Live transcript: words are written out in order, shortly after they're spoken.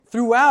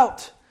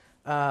throughout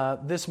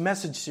this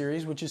message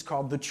series, which is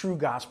called The True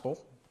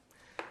Gospel,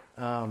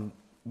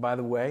 by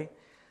the way,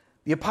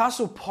 the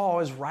Apostle Paul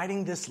is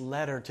writing this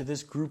letter to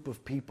this group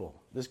of people,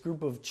 this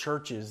group of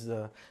churches,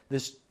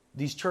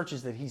 these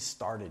churches that he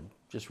started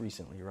just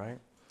recently, right?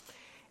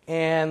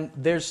 And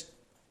there's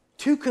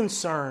two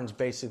concerns,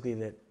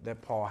 basically,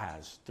 that Paul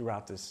has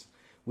throughout this,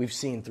 we've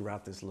seen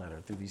throughout this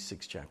letter, through these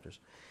 6 chapters.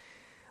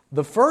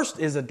 The first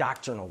is a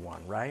doctrinal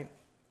one, right?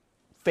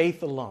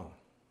 Faith alone.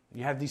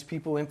 You have these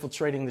people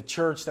infiltrating the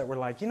church that were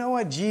like, you know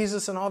what,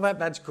 Jesus and all that,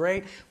 that's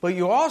great, but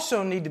you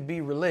also need to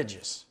be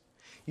religious.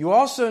 You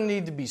also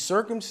need to be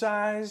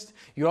circumcised.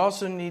 You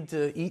also need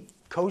to eat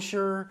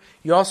kosher.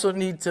 You also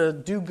need to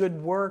do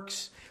good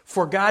works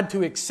for God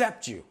to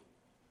accept you.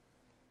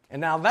 And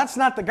now that's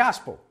not the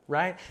gospel,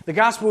 right? The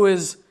gospel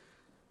is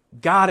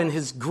God in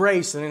His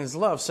grace and in His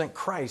love sent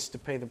Christ to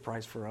pay the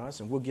price for us.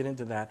 And we'll get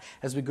into that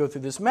as we go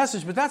through this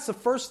message. But that's the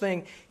first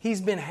thing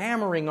he's been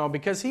hammering on,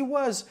 because he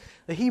was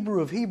the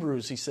Hebrew of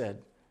Hebrews, he said,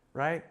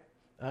 right?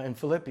 In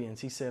Philippians,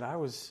 he said, I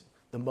was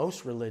the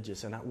most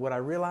religious. And what I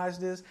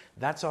realized is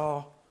that's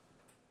all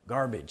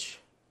garbage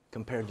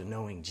compared to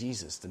knowing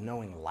Jesus, to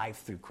knowing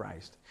life through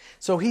Christ.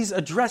 So he's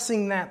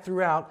addressing that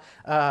throughout.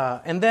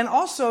 And then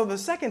also the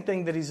second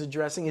thing that he's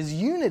addressing is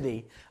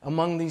unity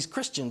among these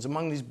Christians,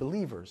 among these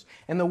believers,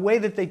 and the way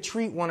that they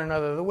treat one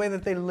another, the way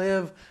that they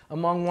live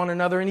among one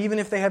another, and even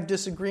if they have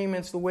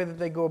disagreements, the way that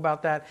they go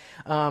about that.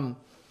 And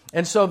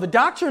so the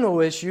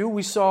doctrinal issue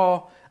we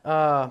saw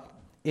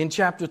in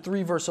chapter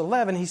 3, verse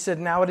 11, he said,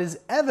 now it is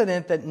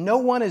evident that no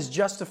one is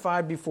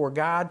justified before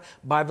God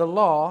by the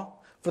law,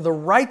 for the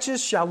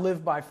righteous shall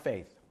live by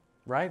faith,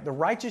 right? The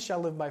righteous shall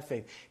live by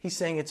faith. He's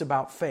saying it's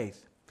about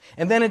faith.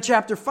 And then in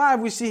chapter 5,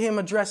 we see him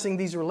addressing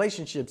these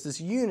relationships,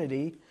 this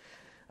unity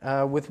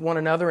with one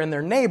another and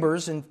their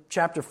neighbors. In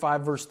chapter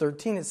 5, verse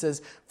 13, it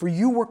says, for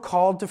you were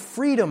called to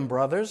freedom,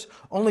 brothers.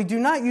 Only do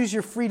not use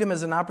your freedom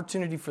as an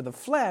opportunity for the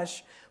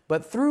flesh,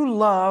 but through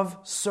love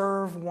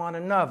serve one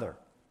another.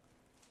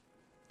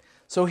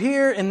 So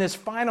here in this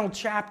final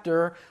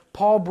chapter,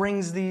 Paul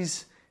brings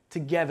these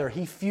together.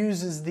 He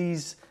fuses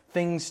these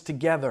things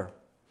together.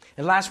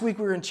 And last week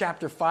we were in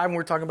chapter 5 and we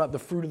were talking about the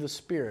fruit of the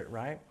Spirit,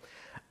 right?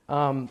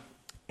 As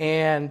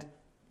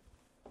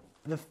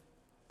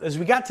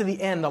we got to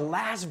the end, the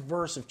last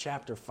verse of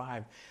chapter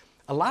 5,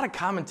 a lot of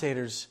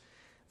commentators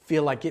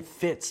feel like it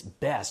fits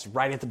best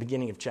right at the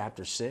beginning of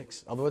chapter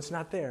 6, although it's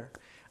not there.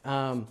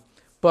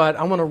 But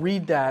I want to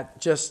read that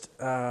just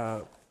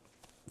for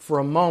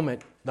a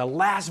moment, the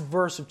last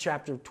verse of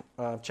chapter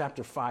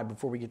 5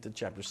 before we get to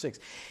chapter 6.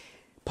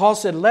 Paul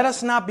said, let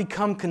us not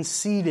become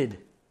conceited,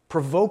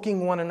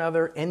 provoking one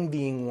another,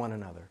 envying one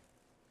another.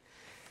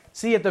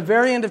 See, at the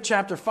very end of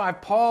chapter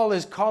 5, Paul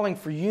is calling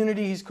for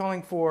unity. He's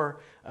calling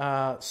for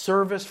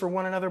service for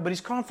one another, but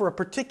he's calling for a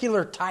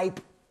particular type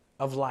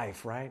of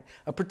life, right?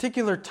 A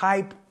particular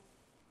type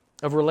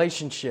of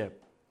relationship.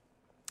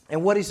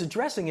 And what he's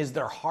addressing is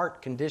their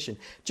heart condition.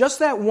 Just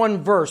that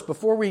one verse,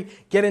 before we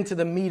get into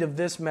the meat of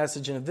this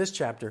message and of this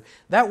chapter,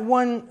 that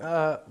one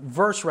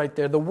verse right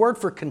there, the word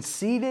for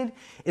conceited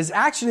is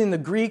actually in the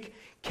Greek,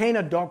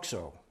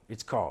 kenodoxo,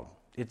 it's called.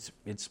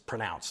 It's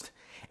pronounced.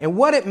 And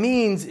what it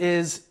means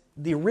is,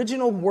 the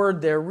original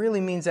word there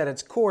really means at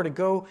its core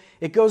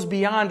it goes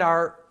beyond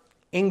our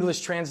English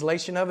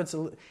translation of it.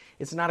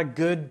 It's not a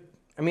good,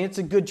 it's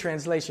a good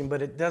translation,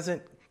 but it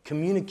doesn't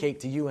communicate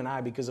to you and I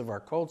because of our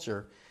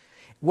culture.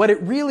 What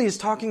it really is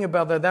talking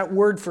about there, that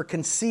word for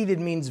conceited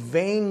means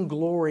vain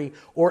glory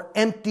or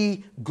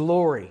empty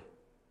glory.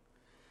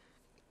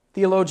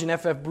 Theologian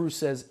F.F. Bruce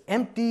says,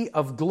 empty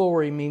of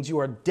glory means you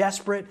are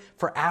desperate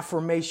for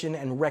affirmation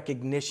and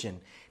recognition.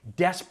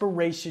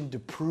 Desperation to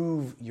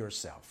prove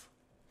yourself.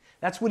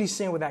 That's what he's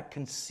saying with that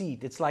conceit.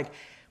 It's like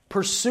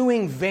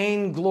pursuing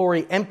vain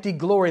glory, empty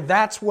glory.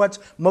 That's what's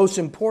most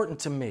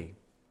important to me.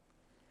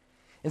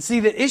 And see,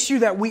 the issue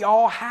that we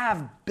all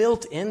have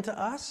built into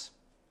us,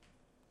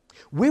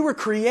 we were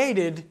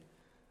created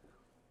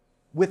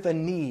with a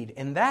need,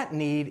 and that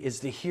need is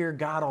to hear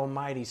God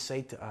Almighty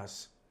say to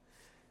us,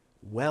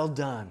 well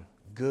done,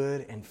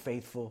 good and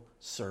faithful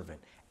servant.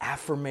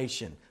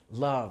 Affirmation,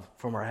 love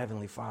from our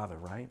Heavenly Father,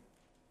 right?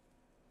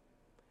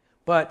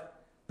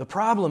 But the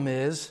problem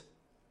is,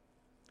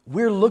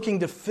 we're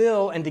looking to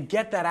fill and to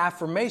get that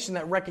affirmation,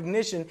 that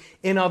recognition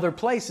in other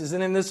places.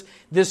 And in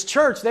this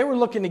church, they were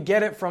looking to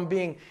get it from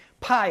being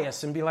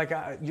pious and be like,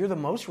 you're the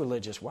most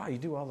religious. Wow, you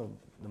do all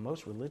the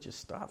most religious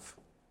stuff.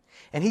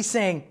 And he's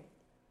saying,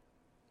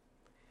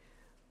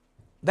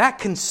 that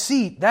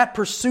conceit, that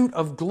pursuit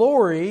of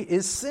glory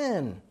is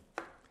sin.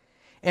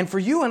 And for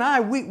you and I,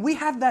 we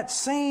have that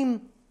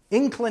same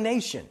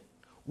inclination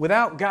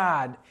without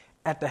God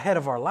at the head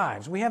of our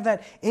lives. We have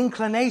that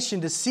inclination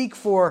to seek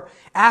for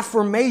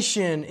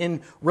affirmation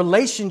in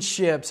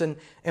relationships. And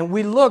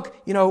we look,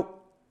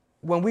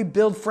 when we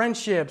build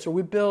friendships or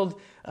we build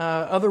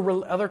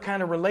other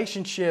kind of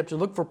relationships or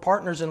look for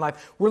partners in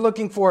life, we're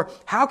looking for,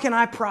 how can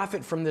I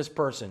profit from this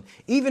person?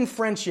 Even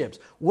friendships.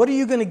 What are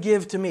you going to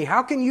give to me?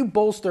 How can you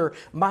bolster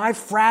my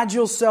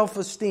fragile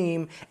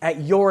self-esteem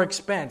at your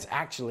expense?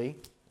 Actually,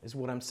 is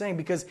what I'm saying,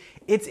 because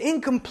it's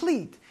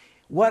incomplete.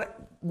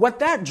 What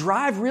that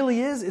drive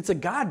really is, it's a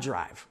God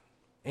drive.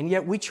 And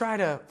yet we try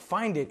to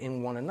find it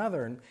in one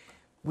another, and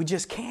we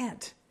just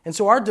can't. And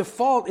so our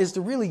default is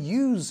to really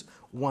use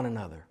one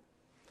another.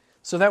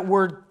 So that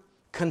word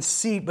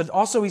conceit, but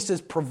also he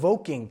says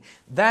provoking,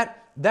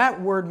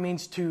 that word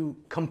means to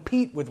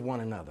compete with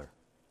one another.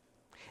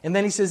 And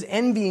then he says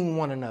envying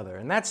one another.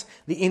 And that's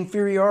the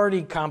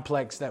inferiority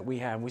complex that we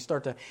have. We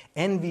start to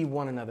envy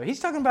one another. He's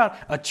talking about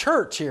a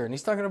church here, and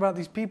he's talking about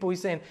these people.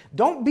 He's saying,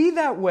 don't be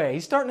that way.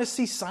 He's starting to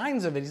see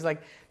signs of it. He's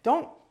like,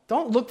 don't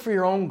look for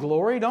your own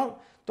glory. Don't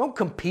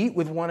compete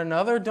with one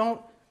another.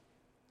 Don't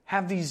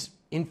have these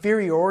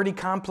inferiority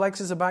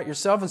complexes about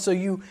yourself. And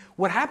so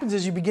what happens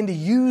is you begin to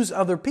use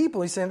other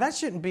people. He's saying that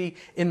shouldn't be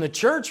in the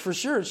church for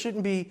sure. It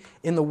shouldn't be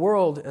in the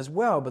world as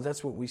well, but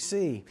that's what we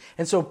see.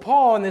 And so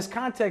Paul, in this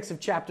context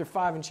of chapter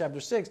 5 and chapter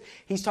 6,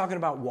 he's talking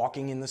about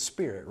walking in the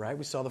Spirit, right?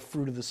 We saw the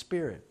fruit of the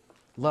Spirit: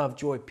 love,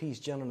 joy, peace,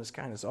 gentleness,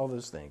 kindness, all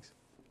those things.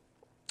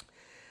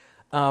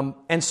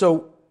 And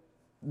so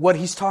what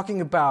he's talking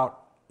about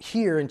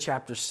here in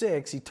chapter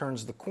 6, he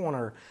turns the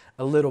corner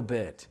a little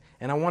bit.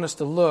 And I want us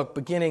to look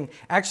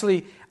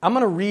actually, I'm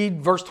going to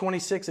read verse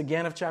 26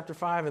 again of chapter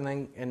 5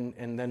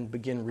 and then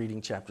begin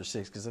reading chapter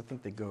 6, because I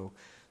think they go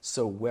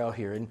so well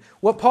here. And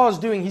what Paul is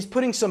doing, he's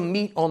putting some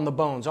meat on the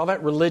bones. All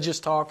that religious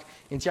talk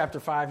in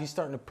chapter 5, he's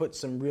starting to put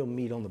some real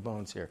meat on the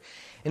bones here.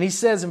 And he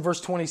says in verse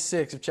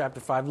 26 of chapter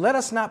 5, let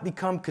us not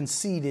become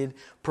conceited,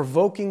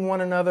 provoking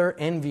one another,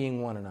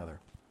 envying one another.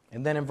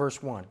 And then in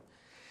verse 1,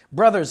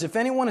 brothers, if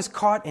anyone is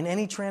caught in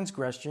any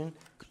transgression,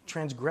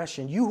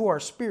 you who are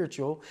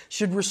spiritual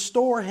should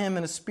restore him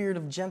in a spirit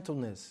of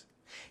gentleness.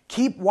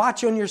 Keep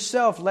watch on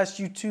yourself, lest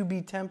you too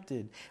be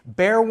tempted.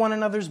 Bear one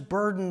another's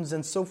burdens,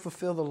 and so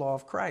fulfill the law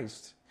of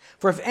Christ.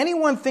 For if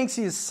anyone thinks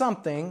he is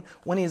something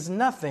when he is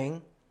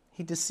nothing,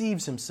 he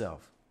deceives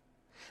himself.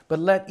 But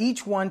let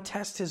each one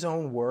test his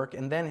own work,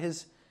 and then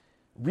his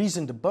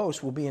reason to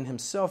boast will be in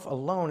himself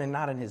alone and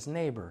not in his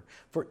neighbor.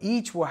 For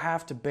each will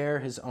have to bear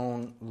his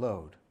own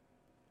load.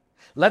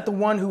 Let the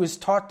one who is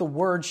taught the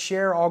word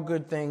share all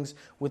good things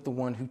with the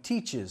one who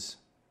teaches.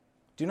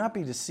 Do not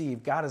be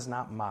deceived. God is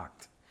not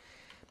mocked.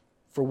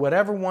 For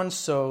whatever one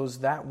sows,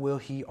 that will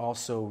he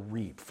also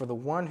reap. For the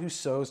one who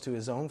sows to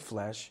his own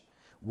flesh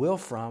will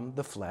from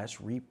the flesh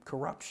reap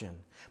corruption.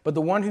 But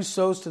the one who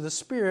sows to the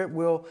Spirit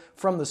will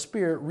from the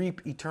Spirit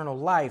reap eternal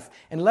life.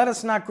 And let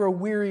us not grow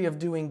weary of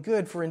doing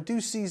good, for in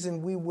due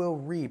season we will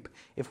reap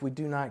if we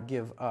do not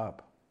give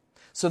up.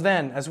 So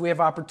then, as we have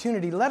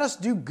opportunity, let us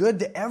do good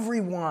to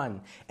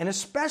everyone, and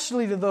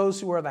especially to those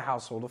who are the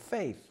household of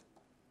faith.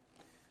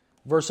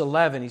 Verse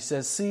 11, he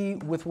says, see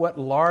with what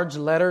large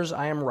letters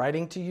I am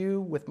writing to you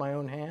with my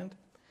own hand.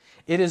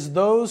 It is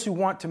those who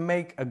want to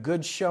make a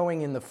good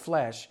showing in the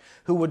flesh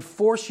who would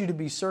force you to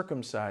be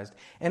circumcised,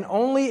 and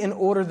only in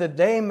order that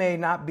they may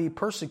not be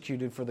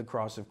persecuted for the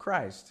cross of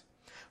Christ.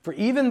 For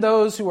even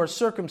those who are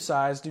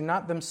circumcised do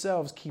not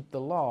themselves keep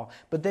the law,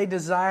 but they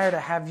desire to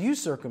have you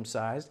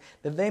circumcised,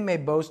 that they may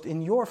boast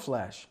in your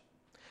flesh.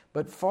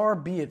 But far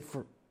be it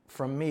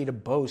from me to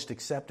boast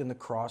except in the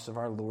cross of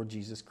our Lord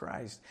Jesus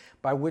Christ,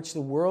 by which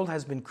the world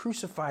has been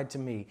crucified to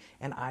me,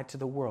 and I to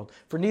the world.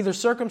 For neither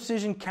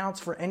circumcision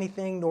counts for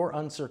anything nor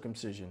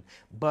uncircumcision,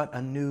 but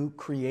a new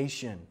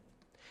creation.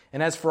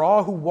 And as for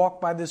all who walk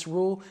by this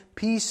rule,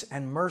 peace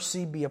and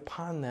mercy be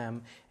upon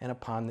them and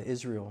upon the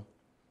Israel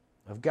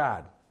of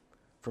God.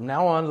 From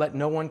now on, let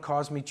no one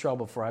cause me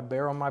trouble, for I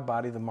bear on my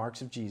body the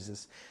marks of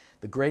Jesus.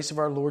 The grace of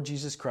our Lord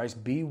Jesus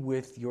Christ be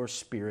with your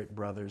spirit,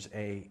 brothers.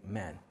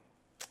 Amen.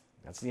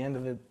 That's the end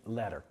of the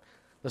letter.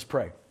 Let's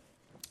pray.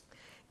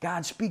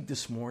 God, speak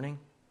this morning.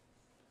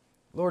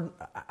 Lord,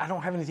 I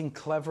don't have anything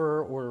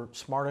clever or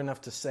smart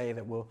enough to say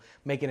that will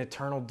make an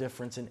eternal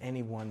difference in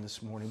anyone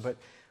this morning,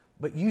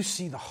 but you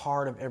see the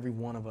heart of every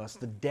one of us,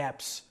 the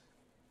depths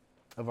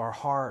of our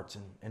hearts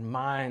and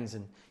minds,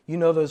 and you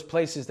know those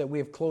places that we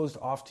have closed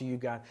off to you,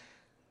 God.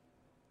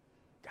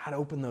 God,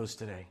 open those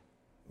today.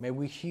 May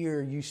we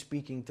hear you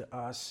speaking to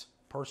us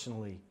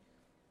personally,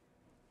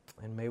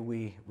 and may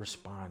we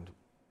respond.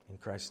 In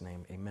Christ's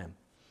name, amen.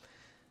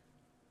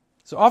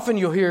 So often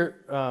you'll hear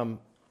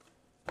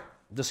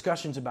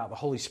discussions about the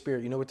Holy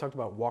Spirit. You know, we talked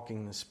about walking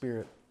in the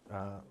Spirit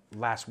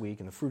last week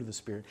and the fruit of the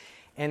Spirit,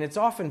 and it's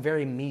often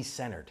very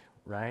me-centered,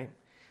 right?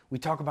 We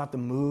talk about the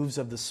moves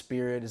of the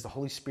Spirit. Is the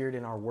Holy Spirit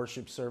in our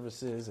worship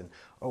services? And,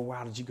 oh,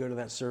 wow, did you go to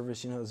that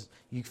service? You know,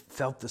 you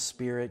felt the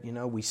Spirit. You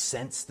know, we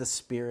sense the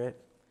Spirit.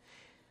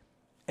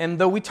 And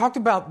though we talked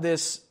about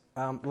this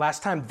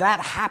last time,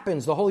 that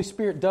happens. The Holy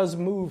Spirit does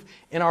move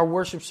in our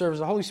worship service.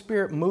 The Holy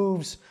Spirit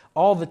moves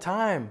all the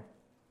time.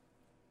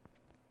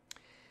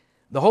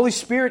 The Holy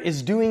Spirit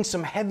is doing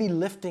some heavy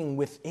lifting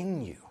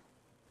within you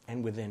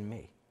and within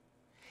me.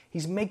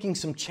 He's making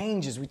some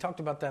changes. We talked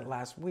about that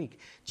last week.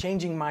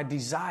 Changing my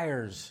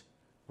desires,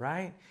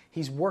 right?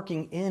 He's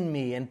working in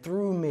me and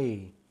through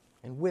me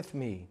and with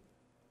me.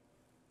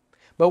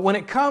 But when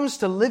it comes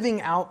to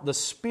living out the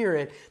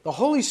Spirit, the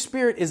Holy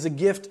Spirit is a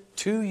gift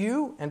to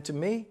you and to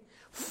me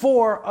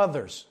for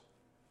others.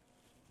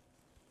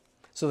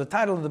 So the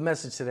title of the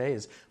message today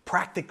is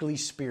Practically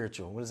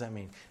Spiritual. What does that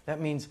mean?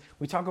 That means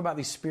we talk about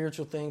these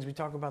spiritual things, we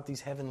talk about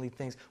these heavenly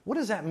things. What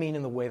does that mean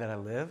in the way that I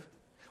live?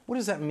 What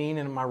does that mean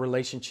in my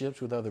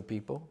relationships with other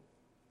people?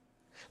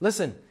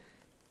 Listen,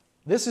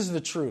 this is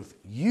the truth.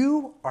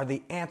 You are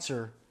the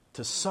answer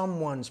to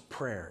someone's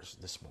prayers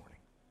this morning.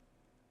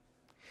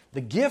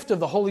 The gift of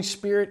the Holy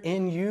Spirit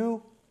in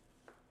you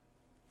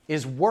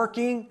is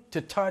working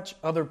to touch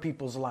other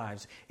people's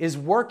lives, is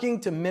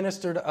working to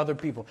minister to other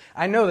people.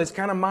 I know that's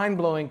kind of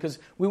mind-blowing because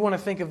we want to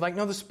think of like,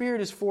 no, the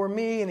Spirit is for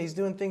me and He's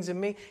doing things in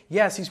me.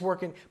 Yes, He's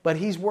working, but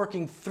He's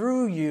working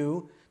through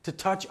you to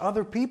touch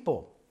other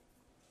people.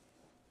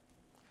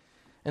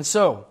 And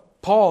so,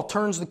 Paul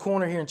turns the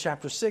corner here in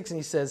chapter 6 and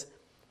he says,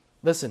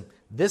 listen,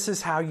 this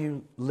is how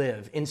you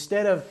live.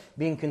 Instead of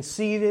being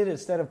conceited,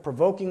 instead of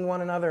provoking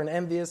one another and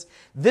envious,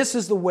 this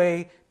is the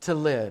way to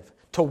live.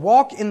 To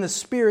walk in the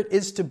Spirit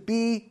is to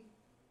be,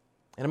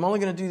 and I'm only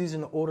going to do these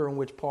in the order in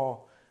which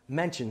Paul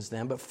mentions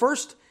them, but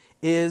first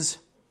is,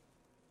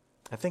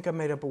 I think I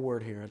made up a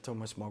word here. I told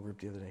my small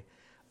group the other day.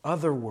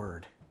 Other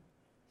word.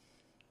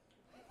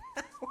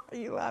 Why are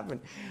you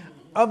laughing?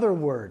 Other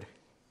word.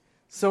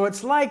 So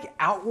it's like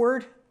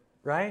outward,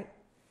 right?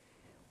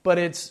 But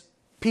it's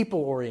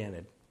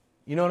people-oriented.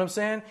 You know what I'm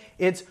saying?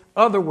 It's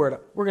otherward.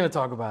 We're going to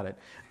talk about it.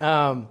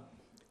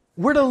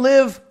 We're to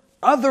live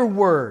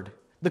otherward.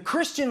 The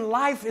Christian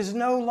life is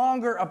no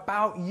longer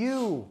about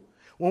you.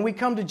 When we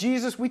come to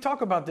Jesus, we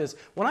talk about this.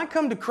 When I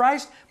come to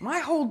Christ, my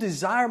whole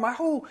desire, my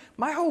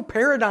whole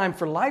paradigm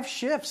for life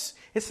shifts.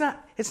 It's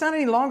not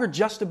any longer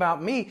just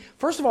about me.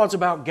 First of all, it's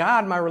about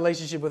God, my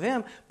relationship with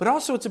Him, but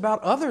also it's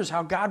about others,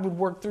 how God would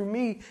work through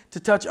me to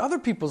touch other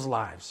people's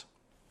lives.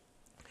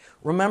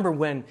 Remember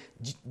when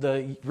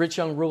the rich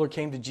young ruler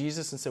came to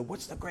Jesus and said,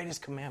 what's the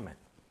greatest commandment?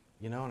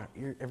 You know,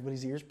 and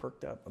everybody's ears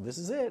perked up. Well, this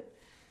is it.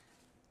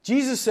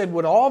 Jesus said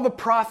what all the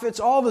prophets,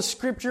 all the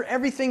scripture,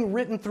 everything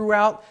written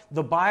throughout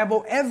the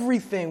Bible,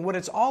 everything, what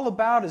it's all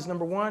about is,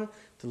 number one,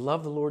 to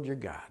love the Lord your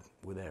God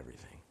with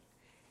everything.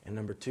 And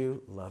number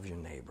two, love your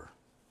neighbor.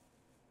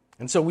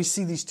 And so we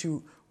see these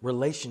two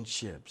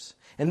relationships.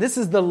 And this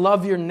is the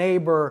love your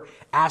neighbor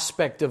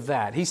aspect of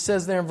that. He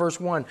says there in verse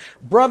 1,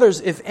 brothers,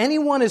 if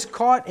anyone is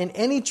caught in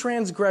any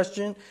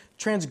transgression,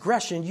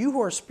 you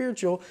who are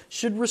spiritual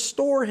should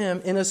restore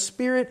him in a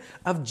spirit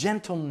of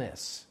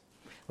gentleness.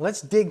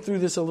 Let's dig through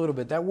this a little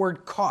bit. That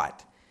word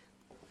caught,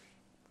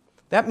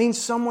 that means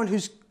someone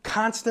who's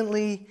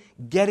constantly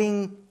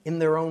getting in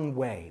their own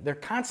way. They're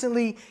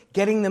constantly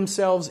getting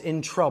themselves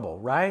in trouble,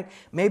 right?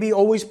 Maybe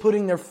always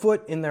putting their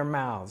foot in their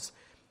mouths.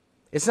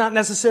 It's not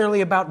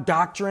necessarily about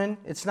doctrine.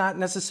 It's not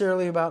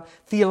necessarily about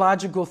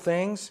theological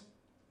things.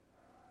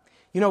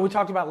 You know, we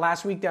talked about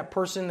last week that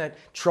person that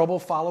trouble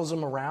follows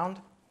them around.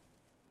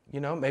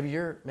 You know, maybe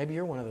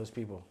you're one of those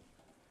people.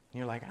 And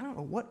you're like, I don't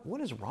know,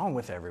 what is wrong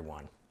with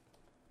everyone?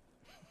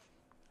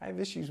 I have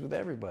issues with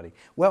everybody.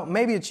 Well,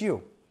 maybe it's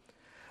you.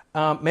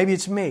 Maybe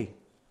it's me.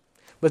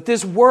 But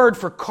this word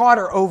for caught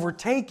or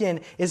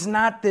overtaken is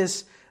not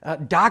this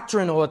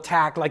doctrinal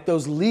attack like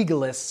those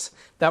legalists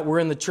that were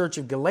in the church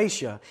of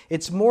Galatia.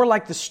 It's more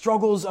like the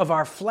struggles of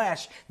our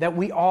flesh that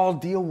we all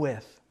deal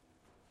with,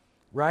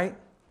 right?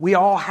 We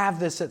all have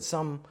this at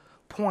some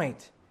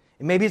point.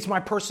 And maybe it's my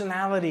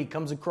personality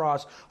comes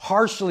across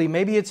harshly.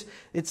 Maybe it's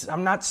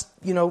I'm not,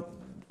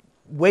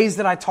 ways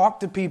that I talk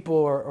to people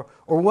or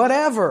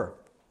whatever.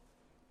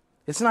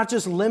 It's not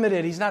just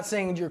limited. He's not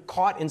saying you're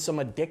caught in some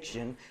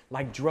addiction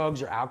like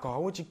drugs or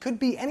alcohol, which it could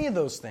be any of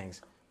those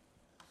things.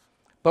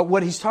 But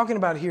what he's talking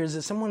about here is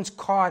that someone's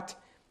caught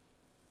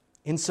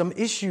in some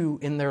issue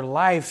in their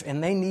life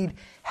and they need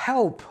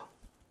help.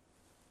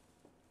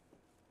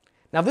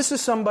 Now, this is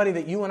somebody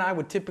that you and I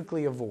would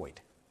typically avoid,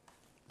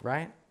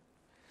 right?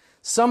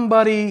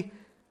 Somebody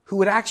who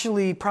would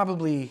actually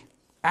probably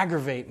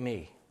aggravate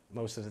me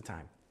most of the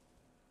time.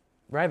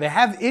 Right? They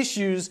have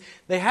issues,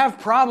 they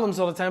have problems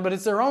all the time, but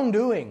it's their own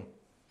doing.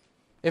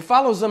 It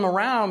follows them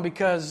around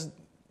because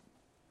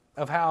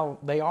of how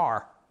they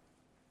are.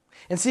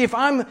 And see, if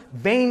I'm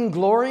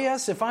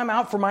vainglorious, if I'm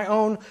out for my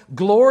own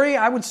glory,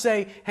 I would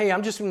say, hey,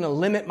 I'm just going to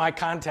limit my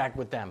contact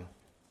with them.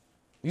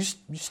 You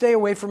stay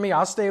away from me,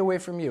 I'll stay away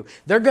from you.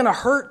 They're going to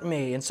hurt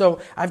me, and so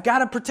I've got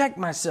to protect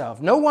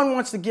myself. No one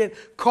wants to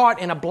get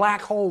caught in a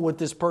black hole with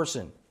this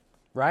person,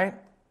 right?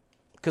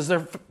 Because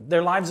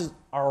their lives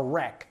are a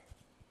wreck.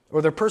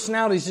 Or their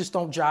personalities just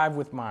don't jive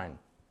with mine.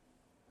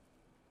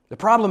 The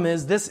problem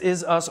is, this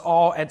is us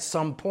all at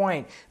some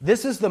point.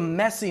 This is the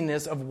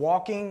messiness of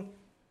walking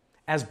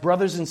as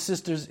brothers and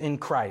sisters in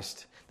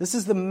Christ. This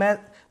is the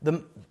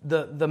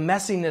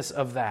messiness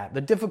of that,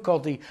 the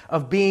difficulty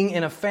of being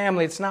in a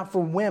family. It's not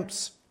for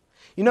wimps.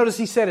 You notice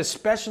he said,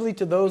 especially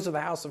to those of the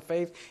house of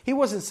faith. He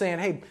wasn't saying,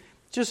 hey,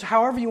 just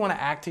however you want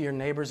to act to your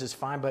neighbors is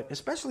fine, but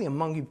especially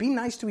among you, be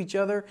nice to each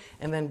other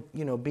and then,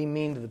 be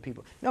mean to the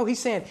people. No, he's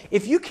saying,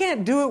 if you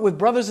can't do it with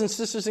brothers and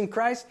sisters in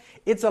Christ,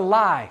 it's a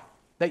lie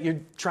that you're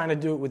trying to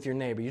do it with your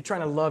neighbor. You're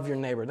trying to love your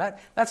neighbor.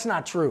 That's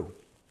not true.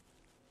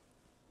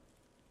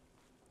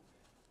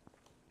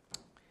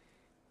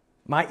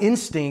 My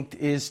instinct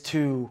is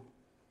to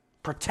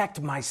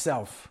protect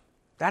myself.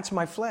 That's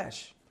my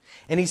flesh.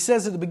 And he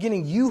says at the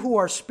beginning, you who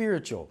are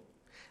spiritual.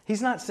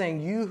 He's not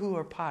saying you who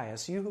are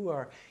pious, you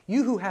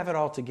who have it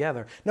all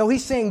together. No,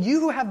 he's saying you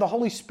who have the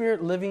Holy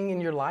Spirit living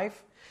in your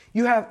life,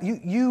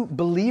 you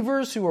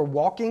believers who are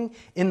walking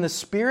in the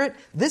Spirit,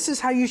 this is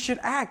how you should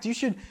act. You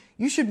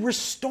should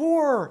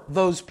restore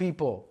those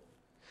people.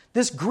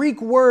 This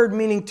Greek word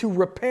meaning to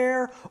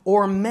repair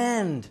or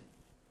mend,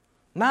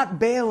 not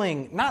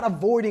bailing, not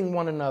avoiding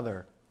one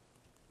another.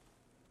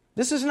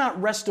 This is not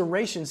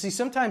restoration. See,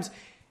 sometimes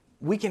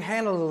we can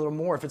handle it a little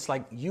more if it's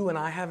like you and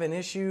I have an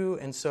issue,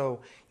 and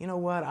so, you know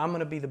what, I'm going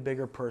to be the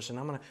bigger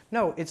person.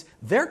 No,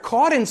 they're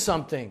caught in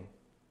something.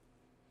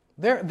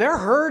 They're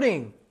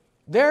hurting.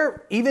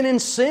 They're even in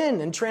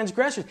sin and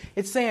transgression.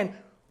 It's saying,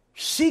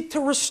 seek to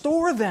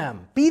restore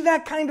them. Be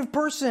that kind of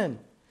person.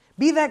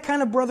 Be that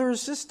kind of brother or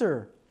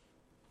sister.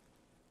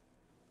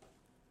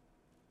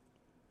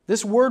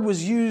 This word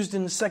was used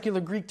in the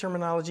secular Greek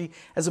terminology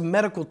as a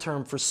medical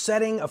term for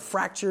setting a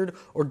fractured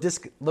or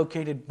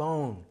dislocated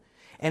bone.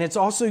 And it's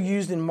also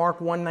used in Mark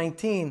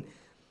 1:19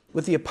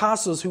 with the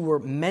apostles who were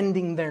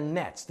mending their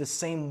nets, the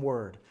same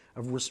word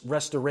of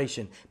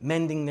restoration,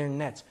 mending their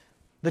nets.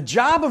 The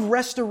job of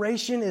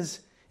restoration is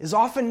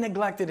often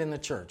neglected in the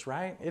church,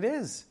 right? It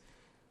is.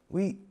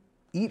 We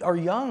eat our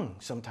young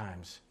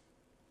sometimes.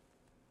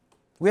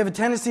 We have a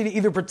tendency to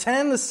either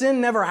pretend the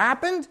sin never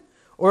happened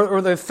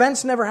or the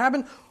offense never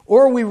happened,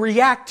 or we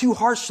react too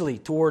harshly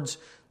towards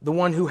the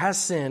one who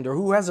has sinned or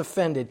who has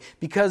offended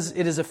because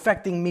it is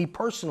affecting me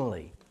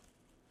personally.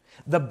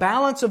 The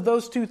balance of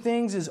those two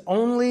things is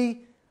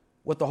only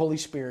what the Holy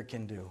Spirit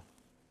can do.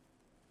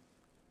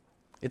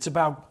 It's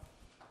about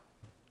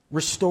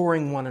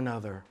restoring one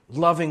another,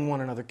 loving one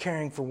another,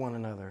 caring for one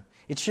another.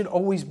 It should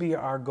always be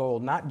our goal,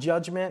 not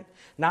judgment,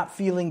 not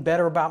feeling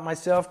better about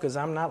myself because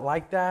I'm not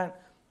like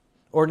that,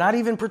 or not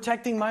even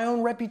protecting my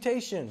own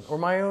reputation or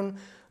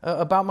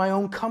about my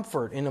own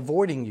comfort in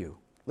avoiding you.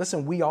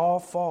 Listen, we all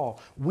fall.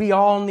 We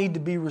all need to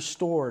be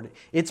restored.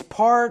 It's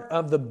part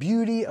of the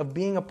beauty of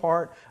being a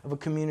part of a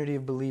community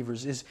of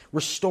believers, is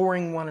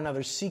restoring one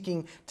another,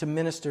 seeking to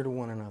minister to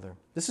one another.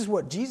 This is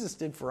what Jesus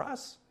did for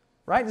us,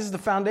 right? This is the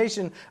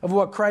foundation of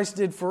what Christ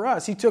did for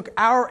us. He took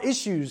our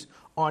issues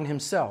on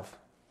himself.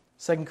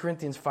 2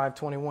 Corinthians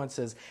 5:21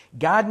 says,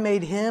 God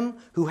made him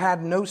who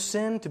had no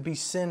sin to be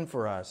sin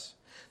for us,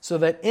 so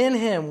that in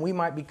him we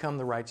might become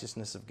the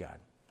righteousness of God.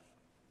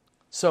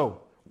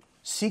 So,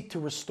 seek to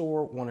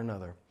restore one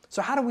another.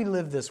 So how do we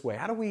live this way?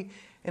 How do we,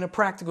 in a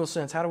practical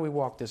sense, how do we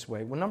walk this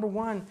way? Well, number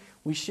one,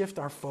 we shift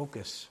our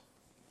focus.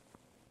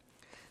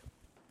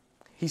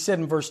 He said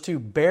in verse 2,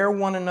 bear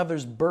one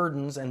another's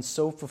burdens and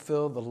so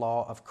fulfill the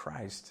law of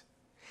Christ.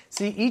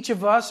 See, each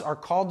of us are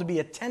called to be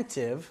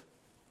attentive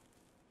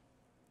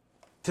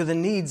to the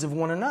needs of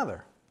one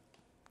another.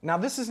 Now,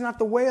 this is not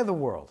the way of the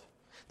world.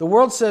 The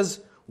world says,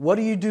 what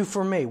do you do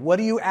for me? What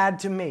do you add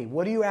to me?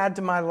 What do you add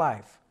to my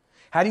life?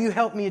 How do you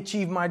help me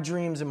achieve my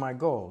dreams and my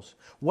goals?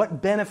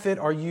 What benefit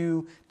are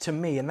you to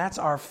me? And that's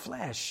our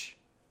flesh.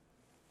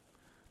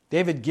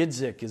 David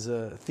Gidzik is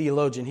a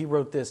theologian. He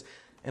wrote this,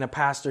 and a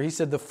pastor. He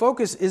said, the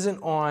focus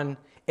isn't on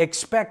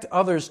expect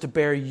others to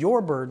bear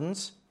your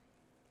burdens.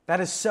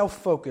 That is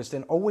self-focused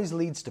and always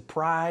leads to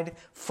pride,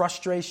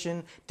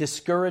 frustration,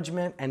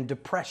 discouragement, and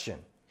depression.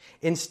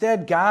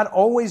 Instead, God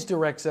always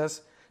directs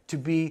us to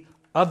be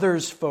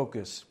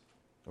others-focused,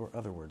 or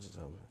other words,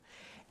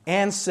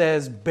 and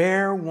says,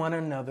 bear one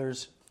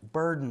another's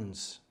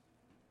burdens.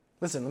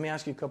 Listen, let me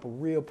ask you a couple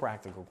real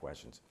practical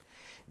questions.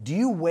 Do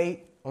you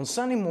wait on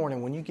Sunday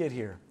morning when you get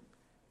here?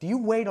 Do you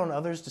wait on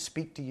others to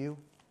speak to you?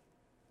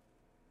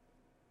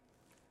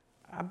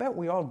 I bet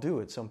we all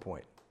do at some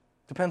point.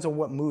 Depends on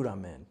what mood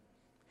I'm in.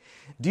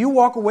 Do you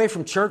walk away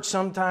from church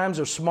sometimes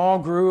or small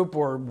group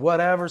or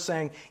whatever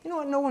saying, you know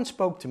what, no one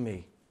spoke to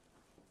me.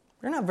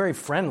 They're not very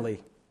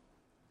friendly.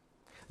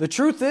 The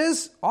truth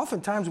is,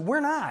 oftentimes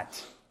we're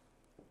not.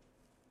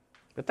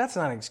 But that's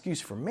not an excuse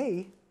for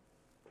me.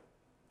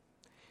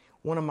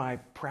 One of my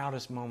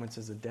proudest moments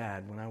as a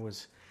dad, when I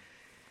was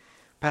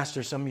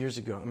pastor some years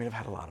ago, I've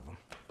had a lot of them,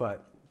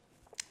 but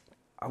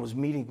I was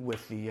meeting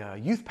with the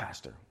youth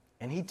pastor,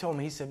 and he told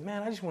me, he said,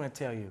 man, I just want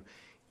to tell you,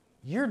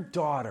 your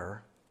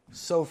daughter,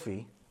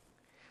 Sophie,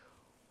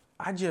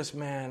 I just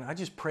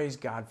praise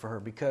God for her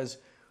because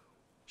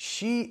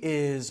she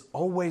is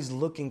always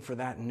looking for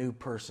that new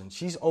person.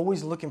 She's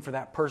always looking for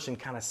that person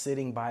kind of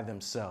sitting by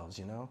themselves,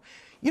 you know.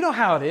 You know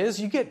how it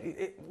is.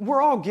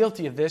 We're all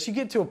guilty of this. You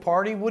get to a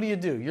party, what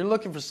do? You're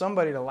looking for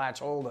somebody to latch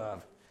hold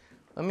of.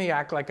 Let me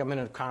act like I'm in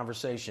a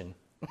conversation.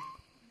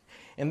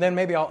 And then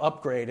maybe I'll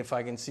upgrade if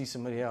I can see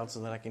somebody else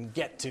that I can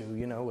get to,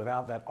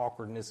 without that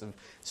awkwardness of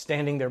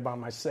standing there by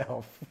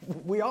myself.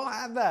 We all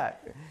have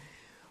that.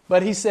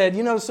 But he said,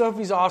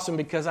 Sophie's awesome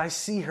because I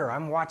see her.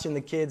 I'm watching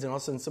the kids, and all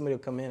of a sudden somebody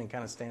will come in and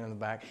kind of stand in the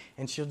back,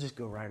 and she'll just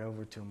go right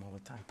over to him all the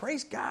time.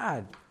 Praise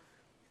God.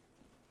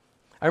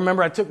 I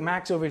remember I took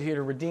Max over here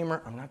to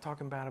Redeemer. I'm not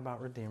talking bad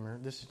about Redeemer.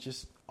 This is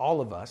just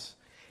all of us.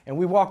 And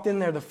we walked in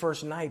there the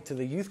first night to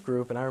the youth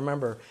group, and I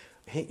remember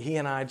he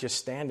and I just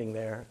standing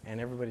there,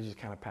 and everybody just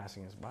kind of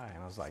passing us by.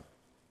 And I was like,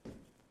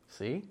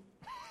 see?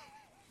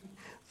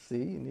 See,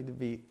 you need to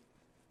be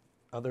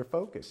other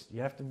focused.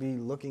 You have to be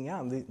looking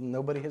out.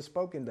 Nobody has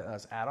spoken to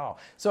us at all.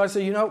 So I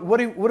said, what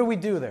do we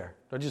do there?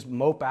 Do I just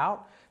mope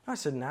out? No, I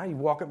said, now you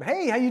walk up,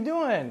 hey, how you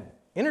doing?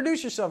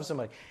 Introduce yourself to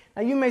somebody.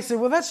 Now you may say,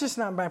 well, that's just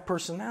not my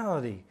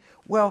personality.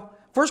 Well,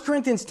 1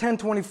 Corinthians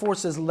 10:24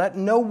 says, let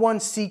no one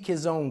seek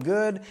his own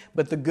good,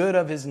 but the good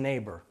of his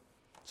neighbor.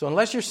 So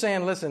unless you're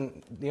saying,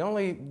 listen,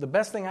 the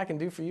best thing I can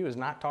do for you is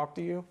not talk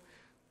to you.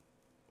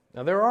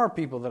 Now there are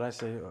people that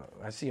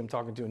I see him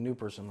talking to a new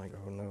person, I'm like,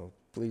 oh no,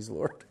 please,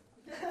 Lord.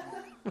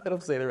 Let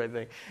them say the right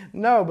thing.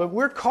 No, but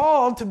we're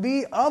called to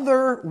be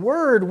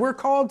otherward. We're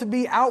called to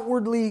be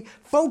outwardly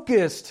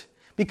focused.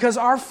 Because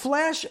our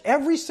flesh,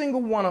 every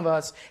single one of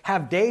us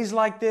have days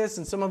like this,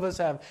 and some of us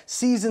have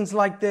seasons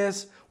like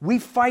this. We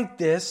fight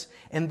this,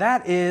 and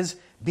that is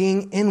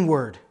being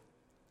inward.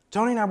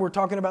 Tony and I were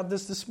talking about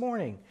this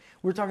morning.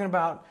 We were talking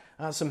about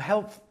some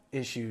health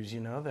issues,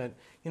 that,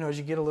 as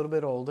you get a little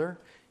bit older,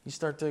 you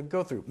start to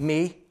go through.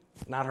 Me,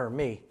 not her,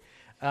 me,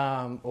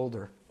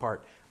 older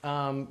part.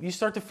 You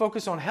start to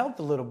focus on health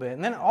a little bit,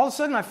 and then all of a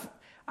sudden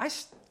I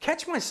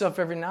catch myself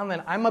every now and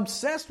then. I'm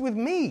obsessed with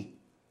me.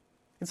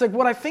 It's like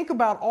what I think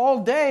about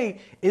all day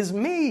is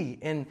me.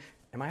 And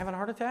am I having a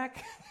heart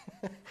attack?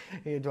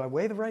 Do I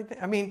weigh the right thing?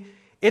 I mean,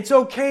 it's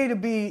okay to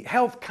be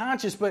health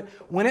conscious, but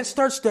when it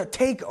starts to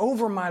take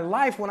over my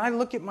life, when I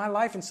look at my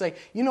life and say,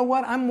 you know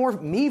what, I'm more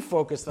me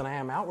focused than I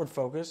am outward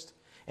focused,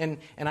 and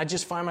I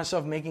just find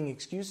myself making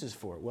excuses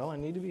for it. Well, I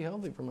need to be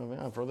healthy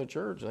for the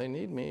church. They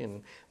need me,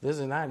 and this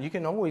and that. You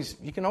can always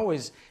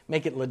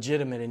make it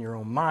legitimate in your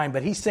own mind,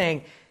 but he's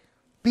saying,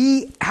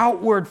 be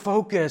outward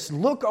focused.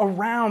 Look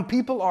around.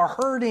 People are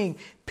hurting.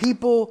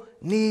 People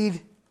need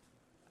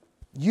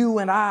you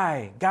and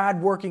I,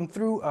 God working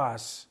through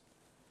us.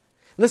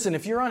 Listen,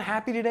 if you're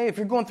unhappy today, if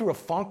you're going through a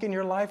funk in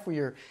your life where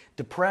you're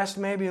depressed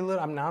maybe a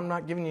little, I'm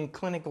not giving you a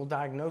clinical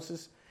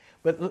diagnosis,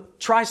 but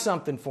try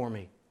something for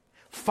me.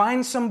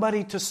 Find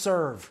somebody to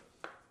serve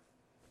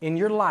in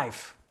your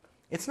life.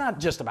 It's not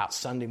just about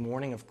Sunday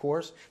morning, of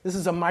course. This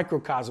is a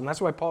microcosm. That's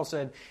why Paul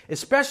said,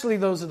 especially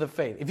those of the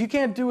faith. If you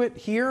can't do it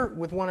here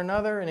with one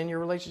another and in your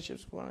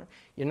relationships with one another,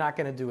 you're not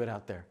going to do it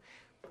out there.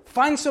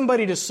 Find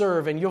somebody to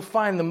serve, and you'll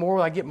find the more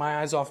I get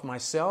my eyes off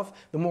myself,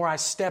 the more I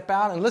step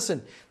out. And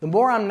listen, the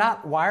more I'm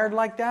not wired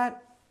like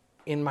that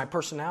in my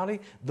personality,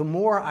 the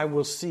more I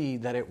will see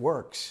that it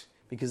works,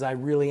 because I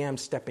really am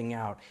stepping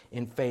out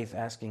in faith,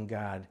 asking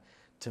God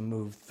to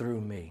move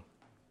through me.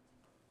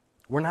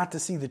 We're not to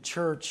see the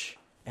church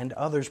and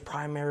others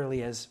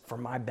primarily as for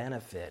my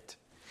benefit.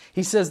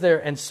 He says there,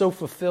 and so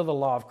fulfill the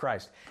law of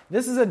Christ.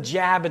 This is a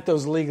jab at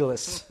those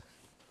legalists.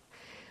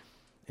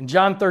 In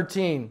John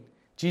 13,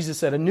 Jesus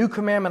said, a new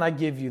commandment I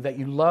give you, that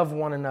you love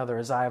one another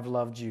as I have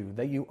loved you,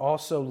 that you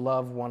also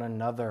love one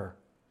another.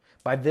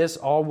 By this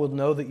all will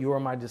know that you are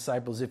my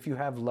disciples, if you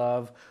have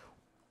love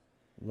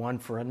one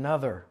for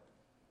another.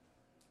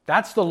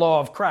 That's the law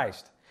of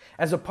Christ.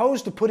 As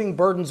opposed to putting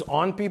burdens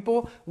on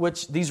people,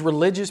 which these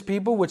religious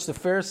people, which the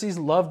Pharisees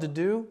love to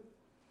do,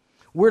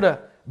 we're to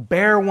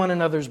bear one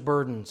another's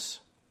burdens.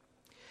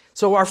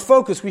 So our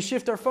focus, we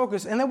shift our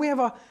focus, and then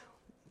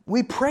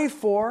we pray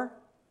for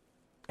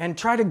and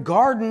try to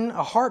garden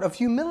a heart of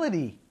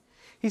humility.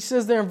 He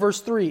says there in verse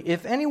 3,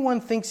 if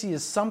anyone thinks he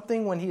is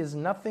something when he is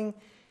nothing,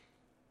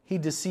 he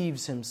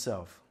deceives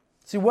himself.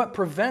 See, what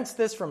prevents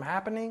this from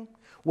happening,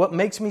 what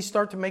makes me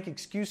start to make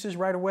excuses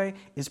right away,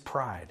 is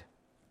pride.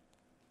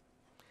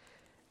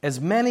 As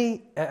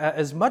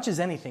much as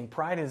anything,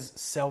 pride is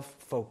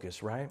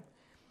self-focus, right?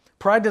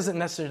 Pride doesn't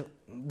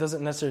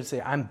necessarily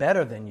say, I'm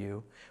better than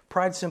you.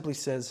 Pride simply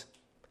says,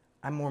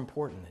 I'm more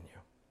important than you,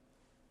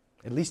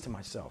 at least to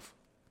myself.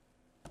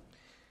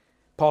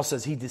 Paul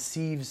says he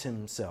deceives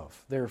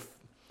himself. There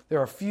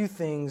are few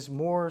things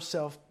more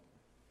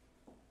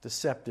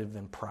self-deceptive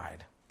than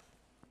pride.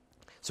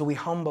 So we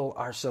humble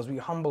ourselves. We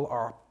humble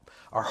our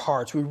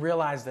hearts. We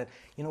realize that,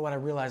 you know what, I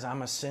realize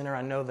I'm a sinner.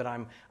 I know that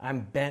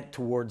I'm bent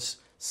towards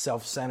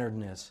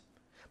self-centeredness.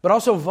 But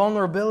also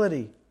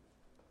vulnerability.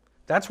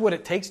 That's what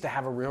it takes to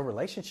have a real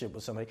relationship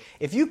with somebody.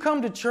 If you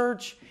come to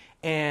church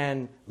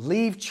and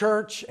leave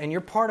church and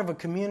you're part of a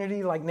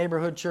community like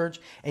Neighborhood Church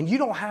and you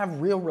don't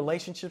have real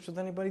relationships with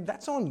anybody,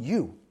 that's on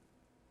you.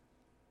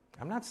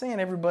 I'm not saying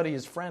everybody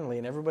is friendly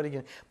and everybody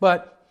can,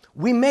 but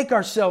we make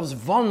ourselves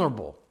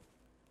vulnerable.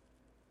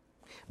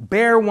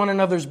 Bear one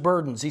another's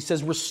burdens. He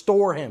says,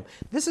 restore him.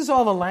 This is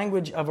all the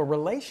language of a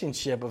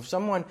relationship, of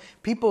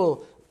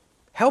people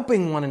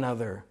helping one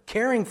another,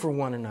 caring for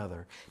one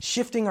another,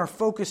 shifting our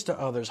focus to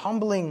others,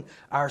 humbling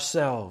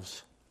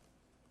ourselves.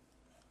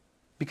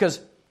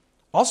 Because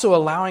also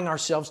allowing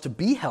ourselves to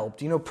be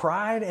helped. You know,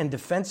 pride and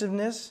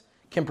defensiveness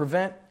can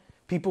prevent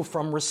people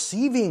from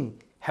receiving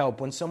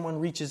help when someone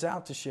reaches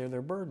out to share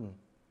their burden.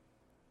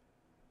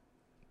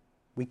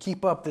 We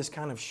keep up this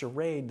kind of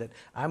charade that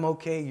I'm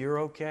okay, you're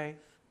okay.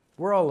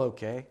 We're all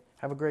okay.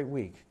 Have a great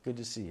week. Good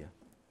to see you.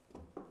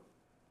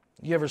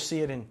 You ever see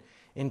it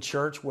in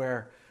church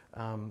where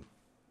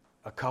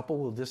a couple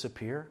will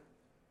disappear?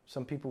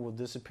 Some people will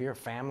disappear, a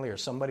family or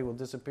somebody will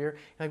disappear.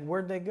 Like,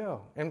 where'd they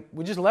go? And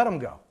we just let them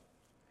go.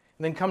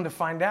 And then come to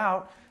find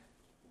out,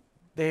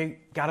 they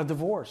got a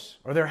divorce,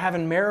 or they're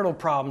having marital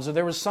problems, or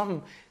there was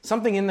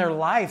something in their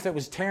life that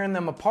was tearing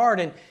them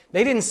apart, and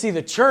they didn't see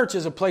the church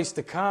as a place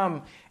to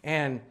come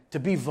and to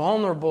be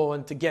vulnerable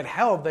and to get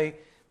help. They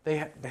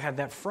had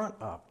that front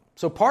up.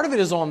 So part of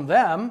it is on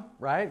them,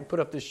 right? Put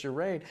up this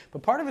charade.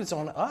 But part of it is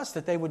on us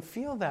that they would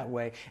feel that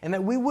way and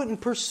that we wouldn't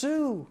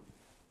pursue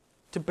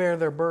to bear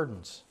their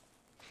burdens.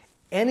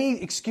 Any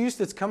excuse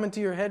that's coming to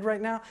your head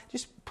right now,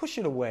 just push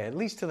it away, at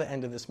least to the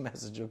end of this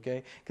message,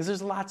 okay? Because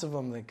there's lots of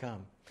them that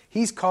come.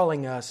 He's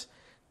calling us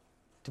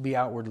to be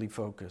outwardly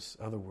focused,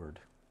 other word.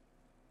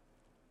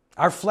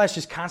 Our flesh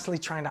is constantly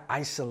trying to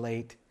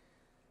isolate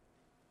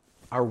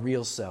our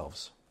real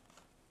selves,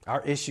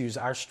 our issues,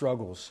 our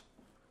struggles.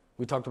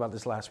 We talked about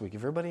this last week. If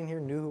everybody in here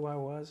knew who I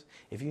was,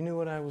 if you knew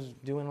what I was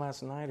doing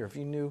last night, or if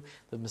you knew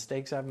the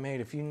mistakes I've made,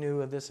 if you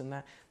knew of this and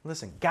that,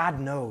 listen, God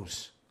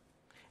knows.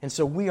 And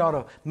so we ought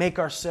to make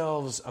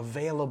ourselves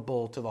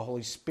available to the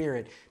Holy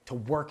Spirit to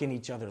work in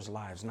each other's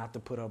lives, not to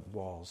put up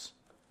walls.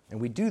 And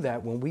we do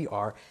that when we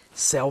are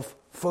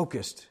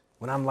self-focused.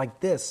 When I'm like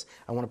this,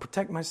 I want to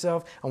protect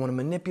myself. I want to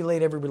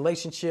manipulate every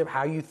relationship,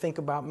 how you think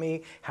about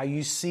me, how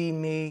you see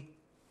me,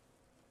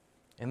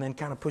 and then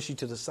kind of push you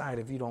to the side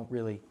if you don't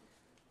really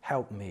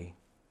help me.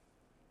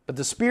 But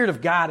the Spirit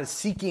of God is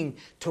seeking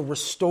to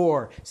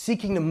restore,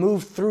 seeking to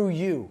move through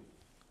you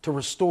to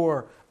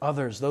restore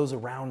others, those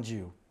around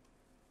you.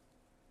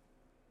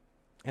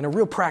 And a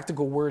real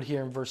practical word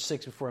here in verse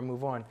 6 before I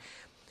move on.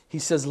 He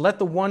says, let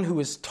the one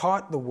who is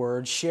taught the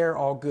word share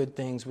all good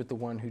things with the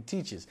one who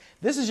teaches.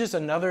 This is just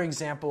another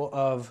example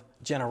of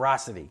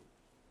generosity.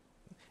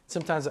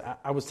 Sometimes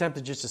I was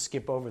tempted just to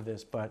skip over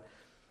this, but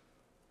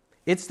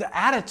it's the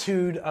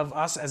attitude of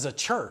us as a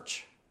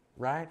church,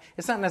 right?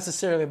 It's not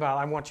necessarily about,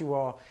 I want you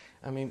all,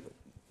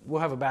 we'll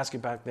have a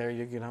basket back there,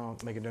 you can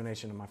make a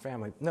donation to my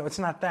family. No, it's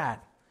not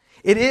that.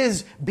 It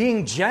is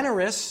being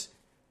generous.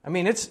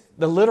 It's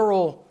the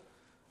literal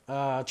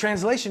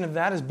translation of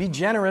that is be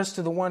generous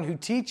to the one who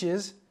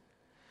teaches.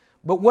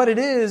 But what it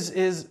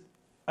is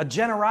a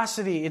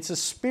generosity. It's a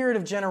spirit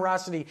of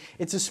generosity.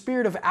 It's a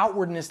spirit of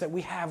outwardness that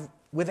we have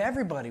with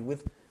everybody,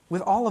 with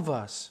all of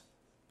us.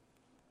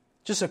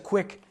 Just a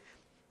quick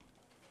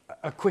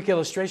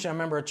illustration. I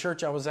remember a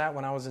church I was at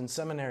when I was in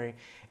seminary,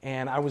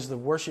 and I was the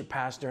worship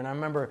pastor, and I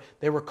remember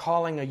they were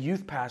calling a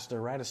youth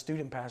pastor, right, a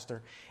student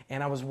pastor,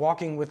 and I was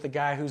walking with the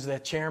guy who's the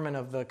chairman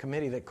of the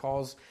committee that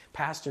calls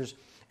pastors,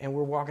 and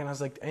we're walking. I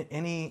was like,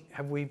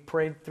 have we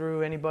prayed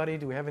through anybody?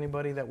 Do we have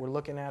anybody that we're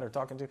looking at or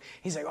talking to?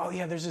 He's like, oh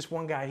yeah, there's this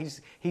one guy.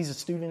 He's a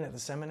student at the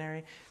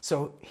seminary,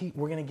 so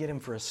we're going to get him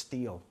for a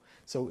steal.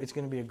 So it's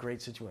going to be a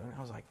great situation. And I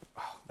was like,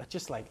 oh, that's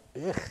just like,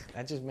 ugh.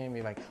 That just made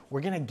me like,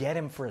 we're going to get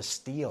him for a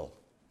steal.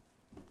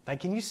 Like,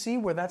 can you see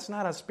where that's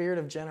not a spirit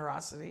of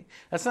generosity?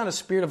 That's not a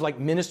spirit of like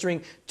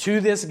ministering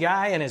to this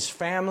guy and his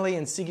family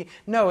and seeking.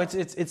 No,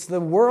 it's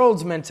the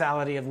world's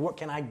mentality of what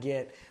can I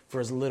get for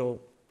as little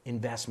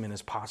investment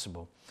as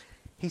possible.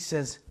 He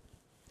says,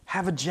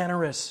 have a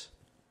generous,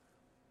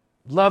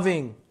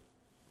 loving,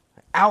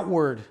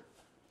 outward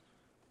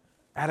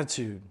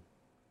attitude.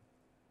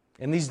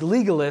 And these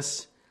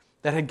legalists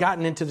that had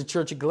gotten into the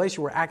church of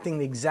Galatia were acting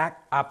the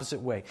exact opposite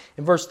way.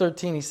 In verse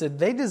 13, he said,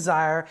 they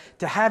desire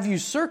to have you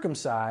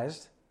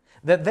circumcised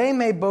that they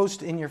may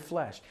boast in your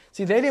flesh.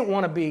 See, they didn't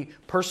want to be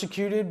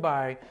persecuted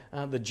by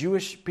the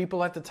Jewish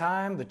people at the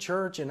time, the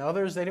church and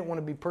others. They didn't want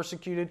to be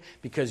persecuted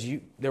because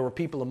there were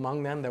people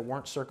among them that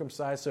weren't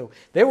circumcised. So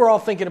they were all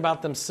thinking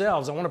about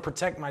themselves. I want to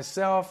protect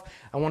myself.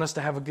 I want us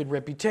to have a good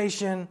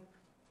reputation.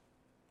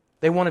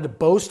 They wanted to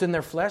boast in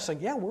their flesh.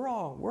 Like, yeah, we're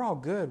all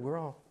good.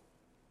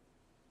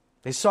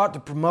 They sought to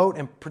promote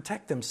and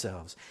protect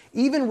themselves.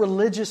 Even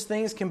religious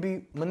things can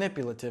be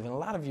manipulative. And a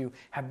lot of you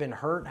have been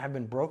hurt, have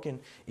been broken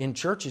in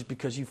churches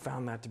because you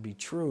found that to be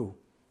true.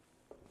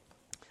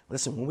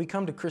 Listen, when we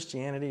come to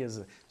Christianity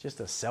as just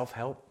a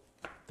self-help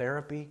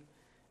therapy,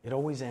 it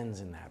always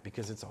ends in that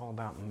because it's all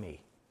about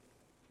me.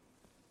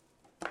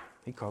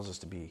 He calls us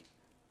to be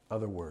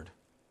otherward.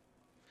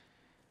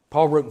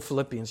 Paul wrote in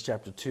Philippians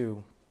chapter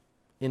 2,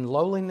 in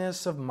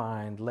lowliness of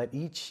mind, let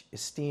each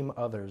esteem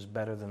others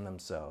better than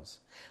themselves.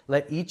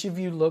 Let each of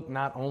you look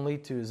not only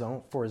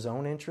for his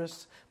own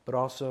interests, but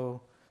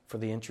also for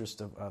the interest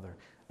of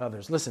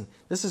others. Listen,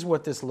 this is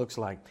what this looks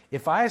like.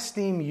 If I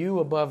esteem you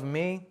above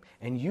me,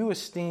 and you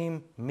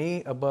esteem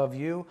me above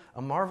you,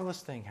 a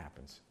marvelous thing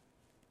happens.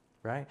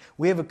 Right?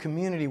 We have a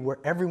community where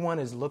everyone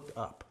is looked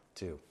up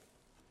to.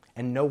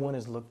 And no one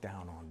is looked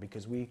down on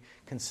because we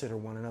consider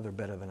one another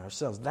better than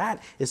ourselves.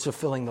 That is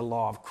fulfilling the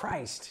law of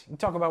Christ. You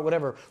talk about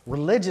whatever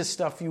religious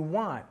stuff you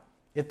want.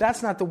 if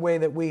that's not the way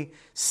that we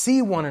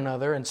see one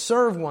another and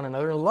serve one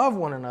another and love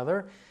one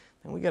another,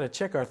 then we got to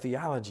check our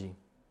theology.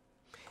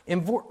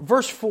 In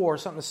verse 4,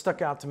 something that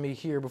stuck out to me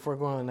here before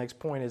going to the next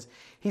point is,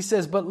 he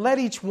says, "But let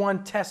each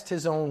one test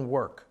his own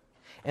work,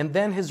 and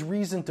then his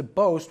reason to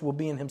boast will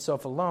be in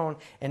himself alone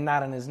and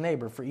not in his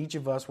neighbor, for each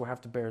of us will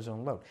have to bear his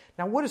own load."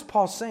 Now, what is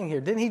Paul saying here?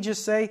 Didn't he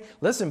just say,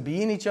 listen,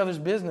 be in each other's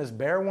business,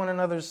 bear one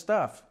another's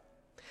stuff?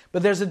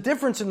 But there's a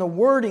difference in the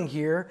wording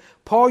here.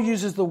 Paul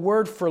uses the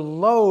word for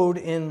load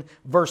in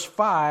verse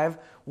 5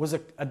 was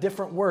a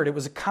different word. It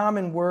was a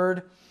common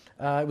word.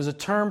 It was a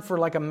term for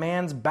like a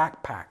man's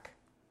backpack.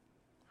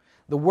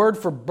 The word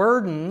for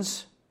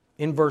burdens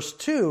in verse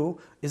 2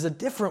 is a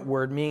different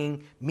word,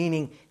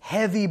 meaning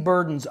heavy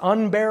burdens,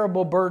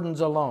 unbearable burdens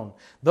alone.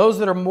 Those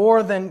that are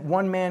more than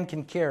one man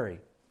can carry.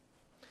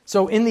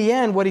 So in the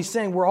end, what he's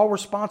saying, we're all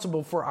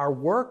responsible for our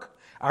work,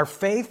 our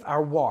faith,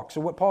 our walk.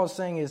 So what Paul is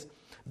saying is,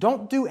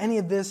 don't do any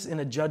of this in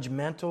a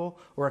judgmental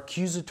or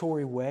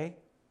accusatory way,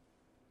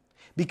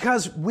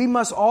 because we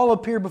must all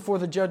appear before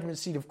the judgment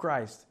seat of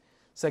Christ.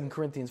 2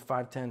 Corinthians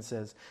 5:10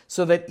 says,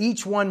 so that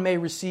each one may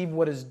receive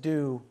what is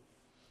due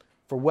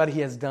for what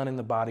he has done in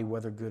the body,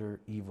 whether good or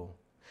evil.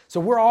 So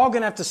we're all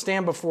going to have to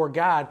stand before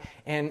God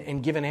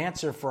and give an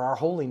answer for our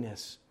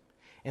holiness.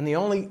 And the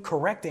only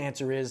correct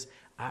answer is,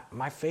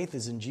 my faith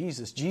is in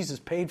Jesus. Jesus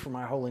paid for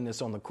my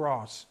holiness on the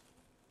cross.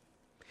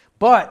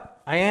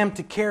 But I am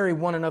to carry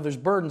one another's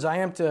burdens. I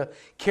am to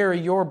carry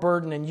your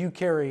burden and you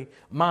carry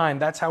mine.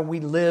 That's how we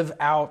live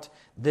out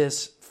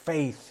this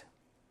faith.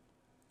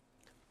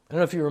 I don't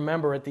know if you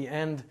remember at the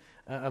end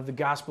of the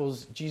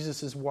Gospels,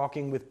 Jesus is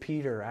walking with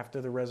Peter after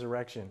the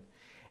resurrection.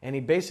 And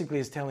he basically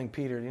is telling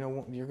Peter,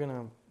 you're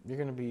going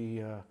to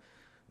be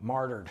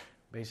martyred,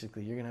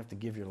 basically. You're going to have to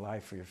give your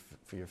life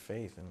for your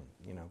faith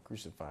and,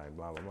 crucified,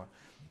 blah, blah, blah.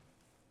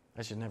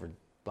 I should never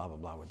blah, blah,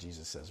 blah what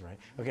Jesus says, right?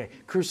 Okay,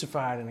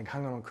 crucified and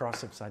hung on a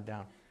cross upside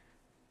down.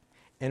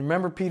 And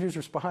remember Peter's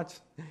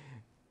response?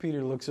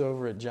 Peter looks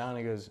over at John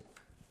and goes,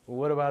 well,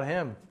 what about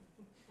him?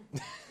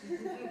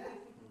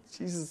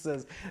 Jesus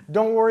says,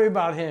 don't worry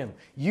about him.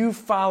 You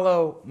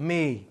follow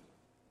me.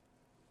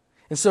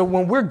 And so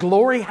when we're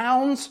glory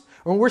hounds,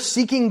 when we're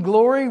seeking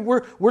glory,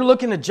 we're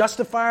looking to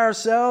justify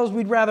ourselves.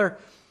 We'd rather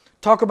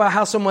talk about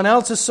how someone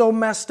else is so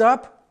messed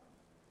up.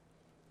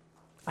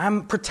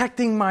 I'm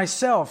protecting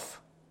myself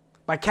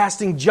by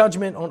casting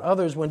judgment on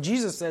others when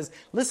Jesus says,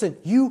 listen,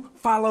 you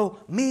follow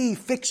me.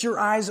 Fix your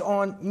eyes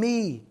on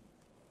me.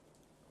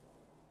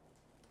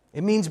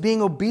 It means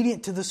being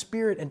obedient to the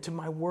Spirit and to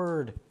my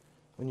word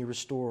when you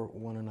restore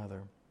one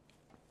another.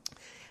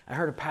 I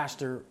heard a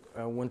pastor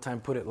one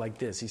time put it like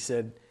this. He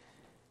said,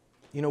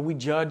 we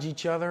judge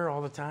each other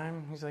all the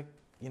time. He's like,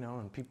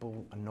 and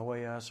people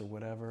annoy us or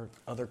whatever,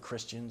 other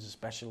Christians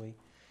especially.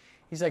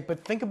 He's like,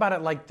 but think about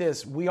it like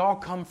this. We all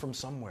come from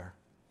somewhere.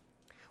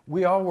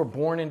 We all were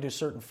born into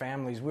certain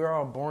families. We were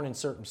all born in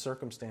certain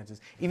circumstances,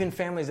 even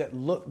families that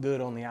look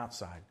good on the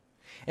outside.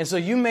 And so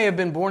you may have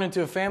been born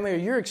into a family, or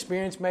your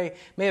experience may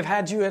have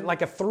had you at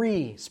like a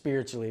 3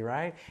 spiritually,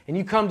 right? And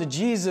you come to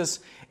Jesus,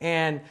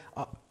 and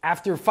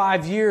after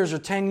 5 years or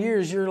 10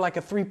 years, you're like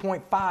a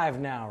 3.5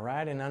 now,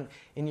 right?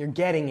 And you're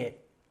getting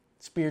it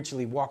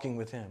spiritually, walking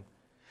with Him.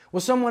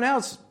 Well, someone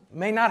else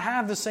may not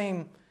have the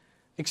same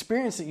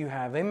experience that you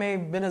have. They may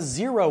have been a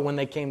 0 when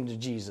they came to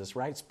Jesus,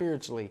 right?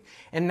 Spiritually.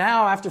 And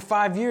now, after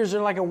 5 years,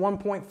 they're like a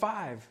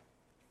 1.5.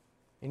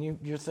 And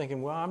you're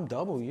thinking, well, I'm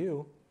double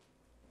you.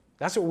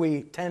 That's what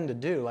we tend to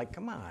do. Like,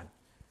 come on.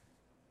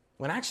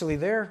 When actually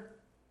they're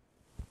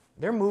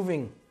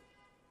moving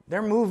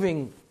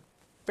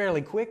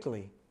fairly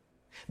quickly.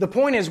 The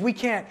point is we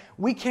can't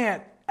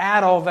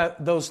add all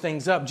those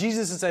things up.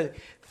 Jesus has said,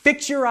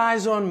 fix your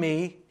eyes on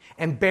me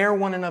and bear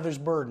one another's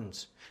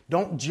burdens.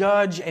 Don't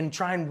judge and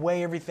try and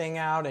weigh everything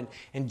out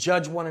and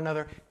judge one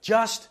another.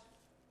 Just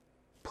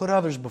put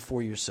others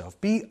before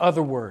yourself. Be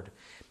otherward.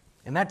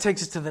 And that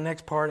takes us to the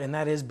next part, and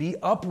that is be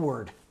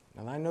upward.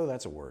 And I know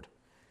that's a word.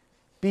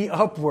 Be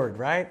upward,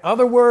 right?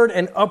 Otherward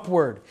and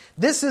upward.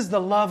 This is the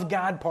love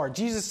God part.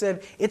 Jesus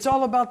said, it's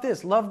all about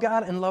this. Love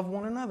God and love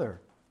one another.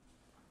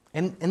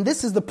 And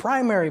this is the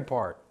primary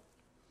part.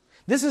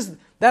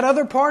 That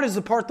other part is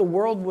the part the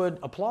world would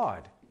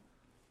applaud.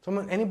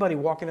 Anybody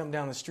walking up and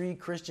down the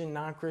street, Christian,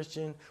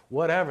 non-Christian,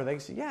 whatever, they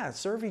say, yeah,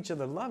 serve each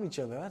other, love each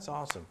other. That's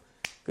awesome.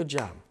 Good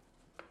job.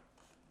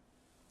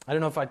 I don't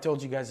know if I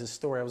told you guys this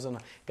story. I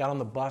got on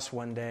the bus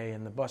one day,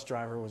 and the bus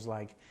driver was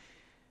like,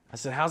 I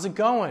said, how's it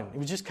going? It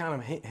was just kind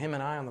of him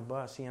and I on the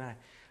bus, he and I.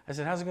 I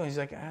said, how's it going? He's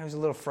like, I was a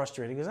little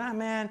frustrated. He goes,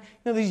 man,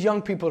 these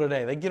young people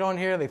today, they get on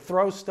here, they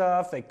throw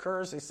stuff, they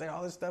curse, they say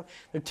all this stuff.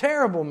 They're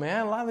terrible,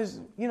 man. A lot of this,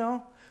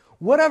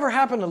 whatever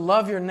happened to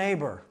love your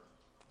neighbor?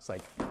 It's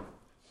like,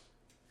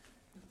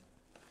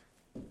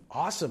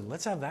 awesome,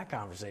 let's have that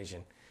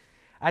conversation.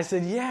 I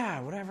said,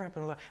 yeah, whatever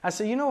happened to love? I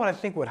said, what I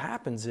think what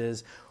happens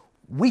is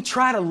we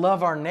try to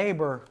love our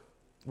neighbor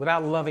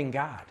without loving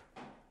God.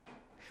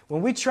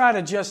 When we try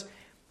to just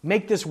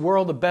make this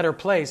world a better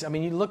place. I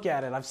mean, you look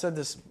at it, I've said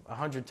this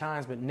 100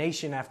 times, but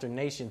nation after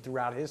nation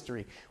throughout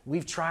history,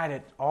 we've tried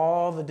it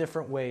all the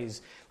different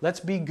ways.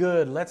 Let's be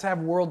good. Let's have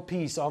world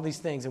peace, all these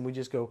things. And we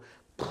just go,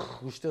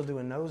 we're still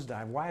doing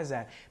nosedive. Why is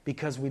that?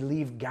 Because we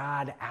leave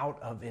God out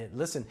of it.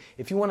 Listen,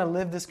 if you want to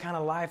live this kind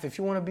of life, if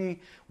you want to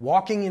be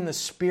walking in the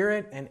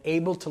Spirit and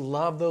able to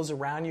love those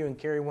around you and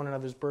carry one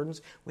another's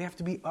burdens, we have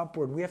to be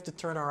upward. We have to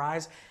turn our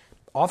eyes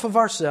off of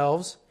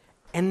ourselves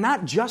and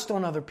not just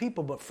on other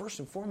people, but first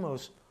and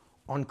foremost,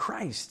 on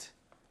Christ.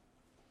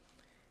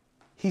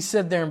 He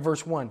said there in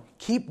verse 1,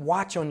 keep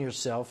watch on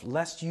yourself,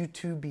 lest you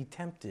too be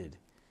tempted.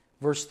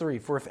 Verse 3,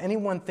 for if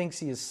anyone thinks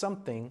he is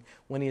something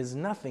when he is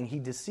nothing, he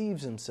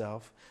deceives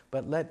himself,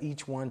 but let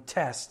each one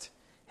test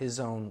his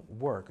own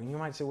work. And you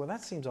might say, well,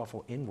 that seems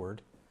awful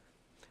inward.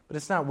 But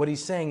it's not. What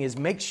he's saying is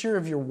make sure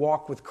of your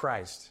walk with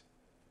Christ.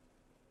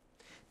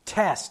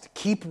 Test,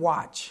 keep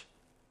watch.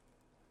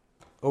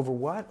 Over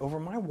what? Over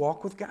my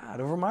walk with God,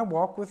 over my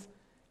walk with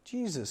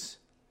Jesus.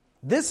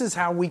 This is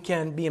how we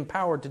can be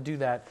empowered to do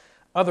that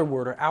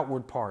otherward or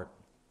outward part.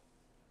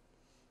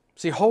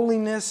 See,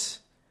 holiness,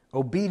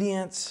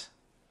 obedience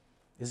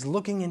is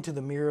looking into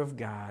the mirror of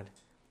God,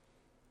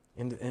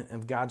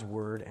 of God's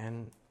word,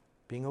 and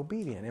being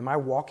obedient. Am I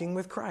walking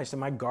with Christ?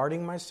 Am I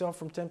guarding myself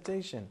from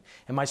temptation?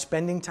 Am I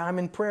spending time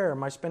in prayer?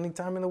 Am I spending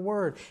time in the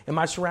word? Am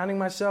I surrounding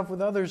myself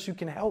with others who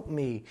can help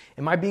me?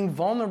 Am I being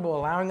vulnerable,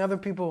 allowing other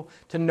people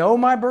to know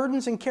my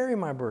burdens and carry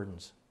my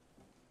burdens?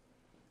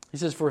 He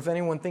says, for if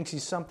anyone thinks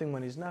he's something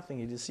when he's nothing,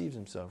 he deceives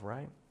himself,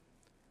 right?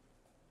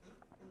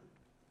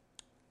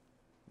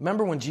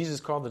 Remember when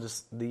Jesus called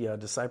the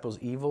disciples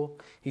evil?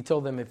 He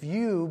told them, if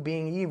you,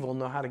 being evil,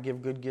 know how to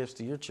give good gifts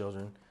to your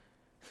children,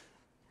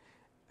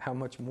 how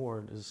much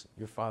more does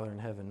your Father in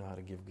heaven know how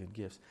to give good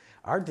gifts?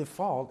 Our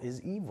default is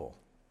evil.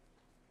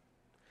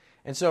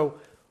 And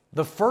so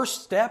the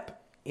first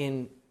step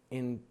in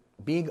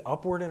being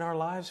upward in our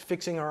lives,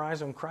 fixing our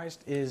eyes on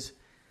Christ, is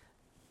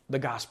the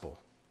gospel.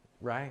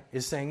 Right?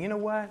 Is saying, you know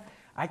what?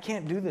 I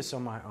can't do this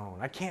on my own.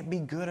 I can't be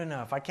good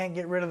enough. I can't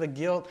get rid of the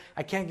guilt.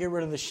 I can't get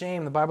rid of the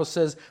shame. The Bible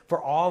says,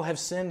 for all have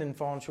sinned and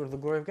fallen short of the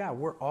glory of God.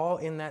 We're all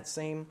in that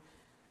same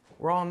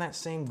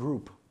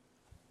group.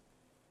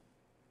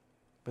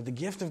 But the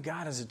gift of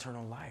God is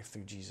eternal life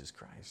through Jesus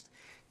Christ.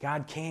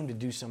 God came to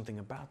do something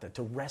about that,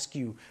 to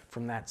rescue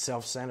from that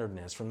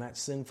self-centeredness, from that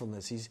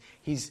sinfulness.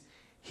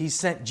 He's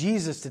sent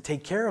Jesus to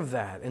take care of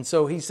that. And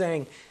so he's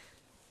saying,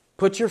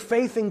 put your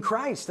faith in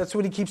Christ. That's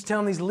what he keeps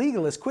telling these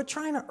legalists. Quit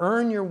trying to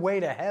earn your way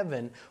to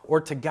heaven or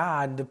to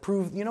God to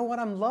prove, you know what,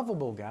 I'm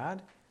lovable,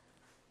 God.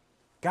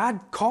 God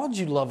called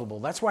you lovable.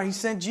 That's why he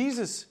sent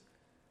Jesus.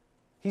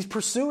 He's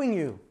pursuing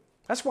you.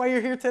 That's why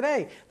you're here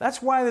today.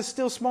 That's why the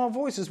still small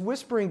voice is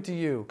whispering to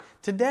you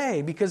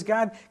today, because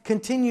God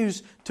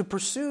continues to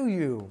pursue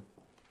you.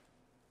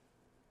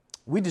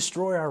 We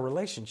destroy our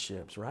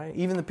relationships, right?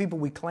 Even the people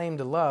we claim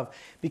to love,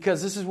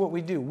 because this is what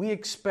we do. We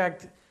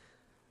expect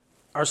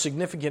our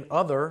significant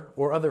other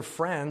or other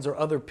friends or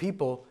other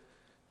people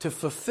to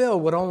fulfill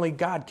what only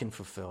God can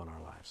fulfill in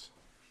our lives.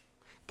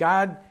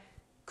 God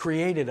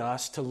created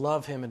us to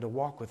love him and to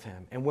walk with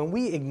him. And when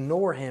we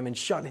ignore him and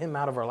shut him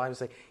out of our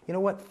lives and say, you know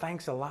what,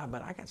 thanks a lot,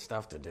 but I got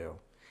stuff to do.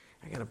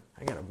 I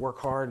gotta work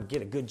hard,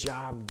 get a good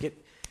job, get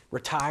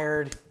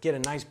retired, get a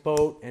nice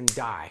boat, and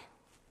die.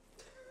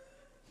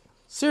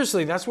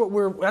 Seriously, that's what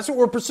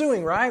we're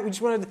pursuing, right? We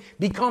just want to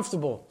be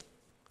comfortable.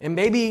 And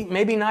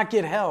maybe not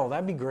get hell.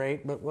 That'd be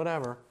great, but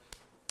whatever.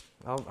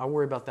 I'll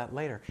worry about that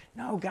later.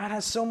 No, God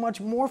has so much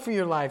more for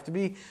your life, to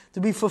be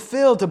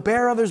fulfilled, to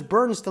bear others'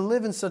 burdens, to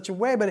live in such a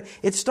way. But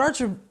it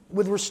starts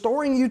with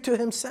restoring you to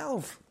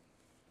himself.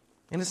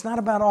 And it's not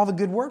about all the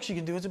good works you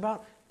can do. It's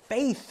about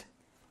faith.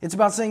 It's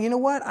about saying, you know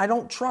what? I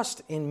don't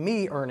trust in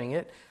me earning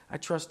it. I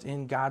trust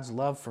in God's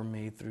love for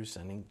me through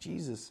sending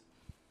Jesus.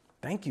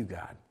 Thank you,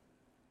 God.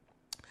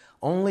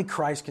 Only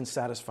Christ can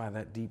satisfy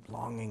that deep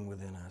longing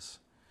within us.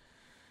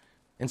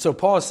 And so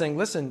Paul is saying,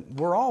 listen,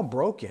 we're all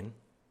broken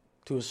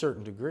to a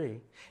certain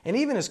degree. And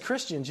even as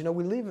Christians, you know,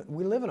 we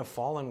live in a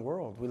fallen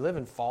world. We live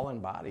in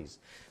fallen bodies.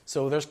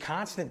 So there's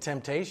constant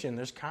temptation.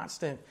 There's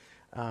constant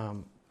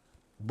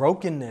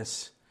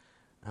brokenness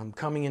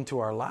coming into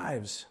our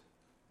lives.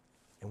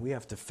 And we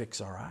have to fix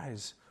our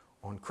eyes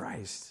on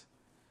Christ.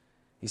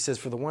 He says,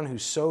 for the one who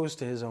sows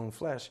to his own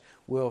flesh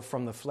will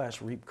from the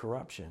flesh reap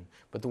corruption.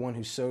 But the one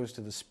who sows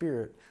to the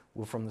Spirit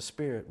will from the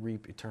Spirit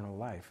reap eternal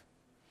life.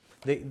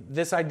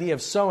 This idea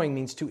of sowing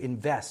means to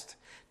invest,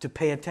 to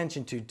pay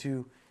attention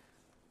to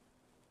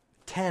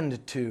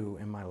tend to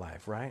in my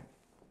life, right?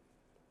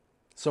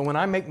 So when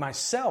I make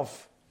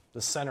myself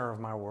the center of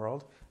my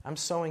world, I'm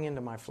sowing into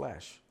my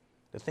flesh,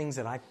 the things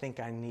that I think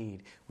I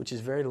need, which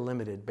is very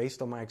limited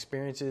based on my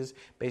experiences,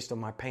 based on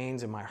my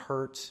pains and my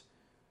hurts.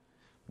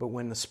 But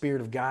when the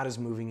Spirit of God is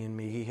moving in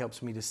me, he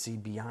helps me to see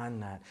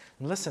beyond that.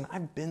 And listen,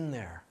 I've been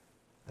there.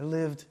 I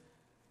lived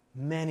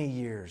many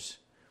years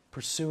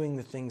pursuing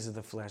the things of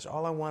the flesh.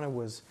 All I wanted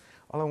was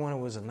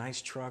a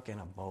nice truck and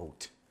a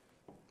boat.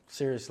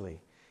 Seriously.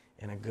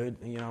 And a good,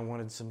 I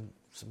wanted some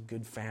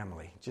good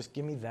family. Just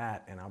give me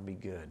that and I'll be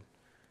good.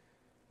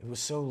 It was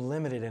so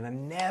limited, and I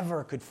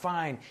never could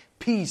find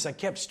peace. I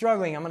kept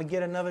struggling. I'm going to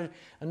get another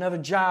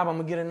job. I'm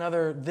going to get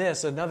another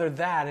this, another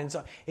that. And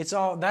it's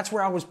all. That's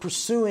where I was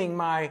pursuing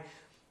my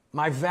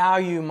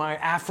value, my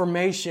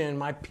affirmation,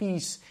 my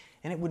peace,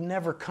 and it would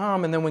never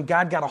come. And then when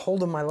God got a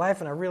hold of my life,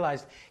 and I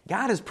realized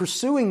God is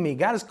pursuing me.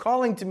 God is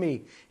calling to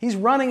me. He's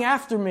running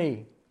after me.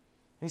 And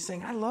He's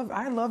saying, I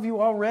love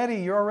you already.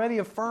 You're already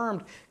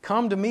affirmed.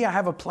 Come to me. I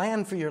have a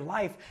plan for your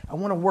life. I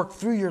want to work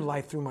through your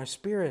life through my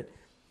Spirit.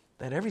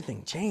 That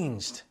everything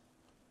changed.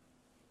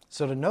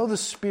 So to know the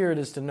Spirit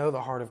is to know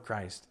the heart of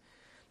Christ.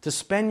 To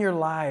spend your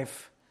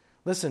life,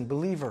 listen,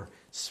 believer,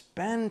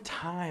 spend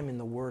time in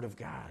the Word of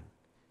God.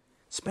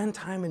 Spend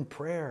time in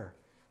prayer.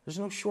 There's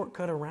no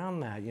shortcut around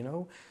that, you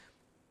know.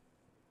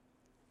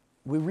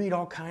 We read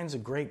all kinds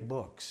of great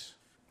books.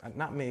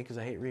 Not me, because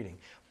I hate reading.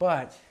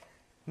 But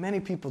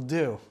many people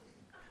do.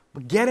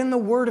 But get in the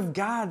Word of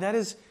God. That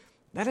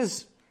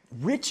is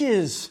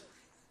riches.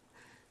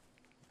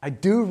 I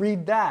do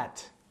read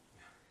that.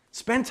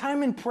 Spend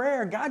time in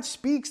prayer. God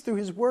speaks through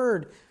His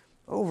Word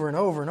over and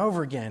over and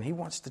over again. He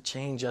wants to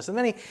change us. And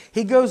then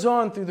he goes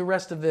on through the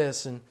rest of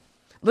this. And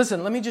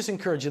listen, let me just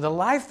encourage you. The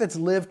life that's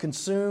lived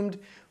consumed,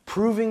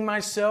 proving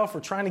myself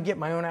or trying to get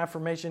my own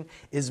affirmation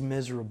is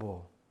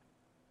miserable.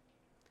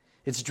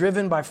 It's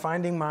driven by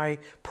finding my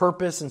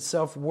purpose and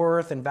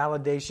self-worth and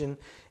validation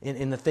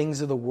in the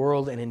things of the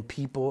world and in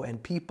people.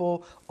 And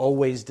people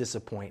always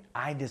disappoint.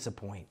 I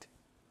disappoint.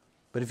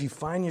 But if you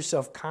find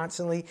yourself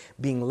constantly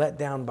being let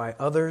down by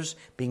others,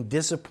 being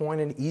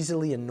disappointed,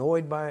 easily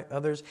annoyed by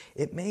others,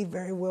 it may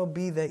very well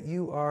be that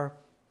you are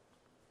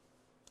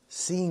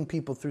seeing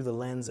people through the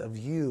lens of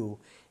you.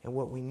 And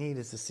what we need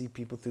is to see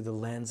people through the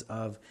lens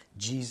of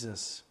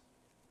Jesus.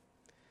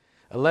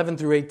 11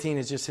 through 18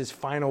 is just his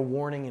final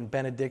warning and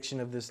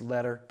benediction of this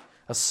letter,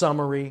 a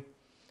summary.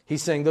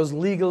 He's saying those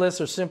legalists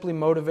are simply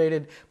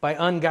motivated by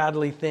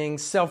ungodly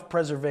things,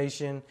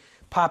 self-preservation,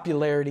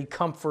 popularity,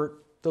 comfort.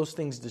 Those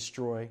things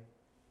destroy.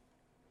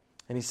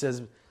 And he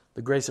says,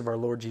 the grace of our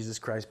Lord Jesus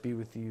Christ be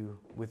with you,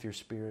 with your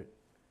spirit.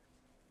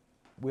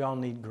 We all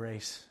need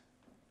grace.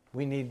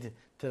 We need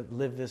to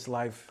live this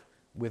life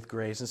with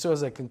grace. And so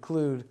as I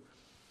conclude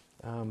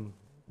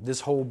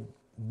this whole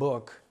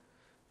book,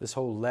 this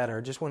whole letter,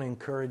 I just want to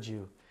encourage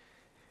you.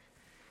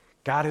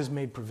 God has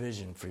made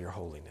provision for your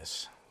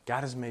holiness.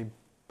 God has made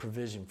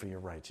provision for your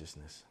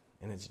righteousness.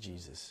 And it's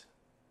Jesus.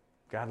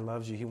 God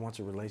loves you. He wants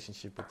a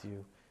relationship with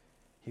you.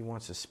 He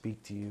wants to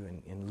speak to you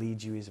and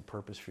lead you. He has a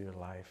purpose for your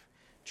life.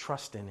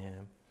 Trust in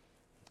Him.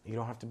 You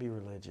don't have to be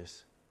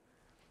religious.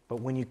 But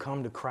when you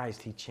come to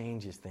Christ, He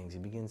changes things.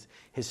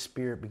 His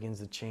Spirit begins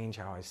to change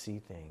how I see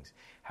things,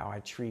 how I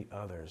treat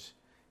others,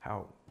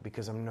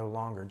 because I'm no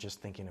longer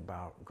just thinking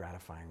about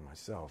gratifying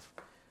myself.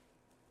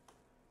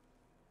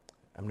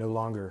 I'm no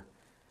longer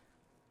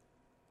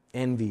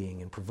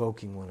envying and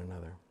provoking one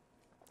another.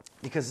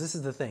 Because this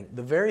is the thing.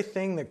 The very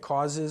thing that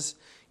causes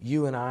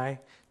you and I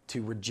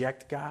to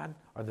reject God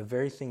are the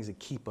very things that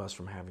keep us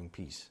from having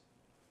peace.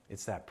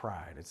 It's that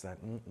pride. It's that,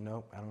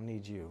 nope, I don't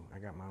need you. I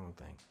got my own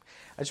thing.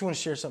 I just want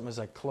to share something as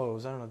I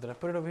close. I don't know, did I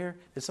put it over here?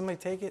 Did somebody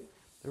take it?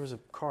 There was a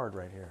card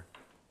right here.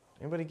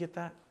 Anybody get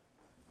that?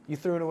 You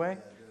threw it away?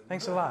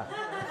 Thanks a lot.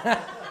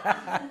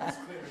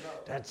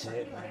 That's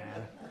it,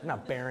 man. I'm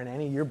not bearing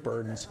any of your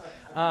burdens.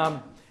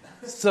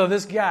 So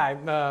this guy,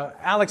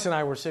 Alex and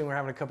I were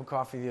having a cup of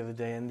coffee the other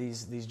day, and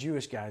these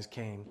Jewish guys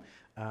came.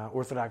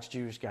 Orthodox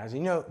Jewish guys.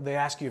 And they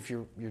ask you if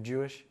you're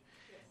Jewish.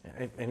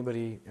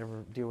 Anybody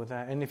ever deal with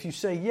that? And if you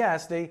say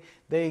yes, they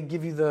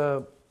give you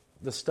the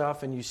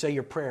stuff, and you say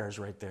your prayers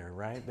right there,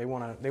 right? They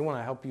want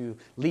to help you,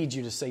 lead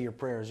you to say your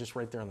prayers just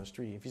right there on the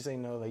street. If you say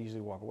no, they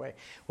usually walk away.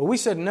 Well, we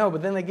said no,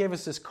 but then they gave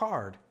us this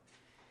card,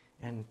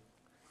 and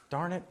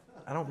darn it,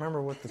 I don't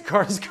remember what the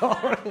card is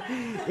called.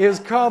 It was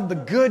called the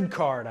Good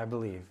Card, I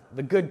believe,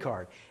 the Good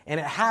Card, and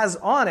it has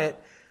on it,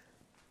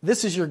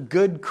 this is your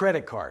good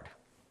credit card.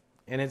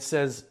 And it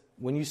says,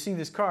 when you see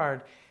this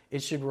card,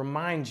 it should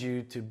remind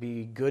you to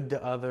be good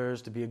to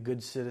others, to be a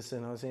good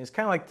citizen. It's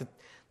kind of like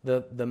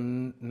the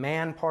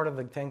man part of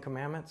the Ten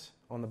Commandments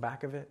on the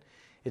back of it.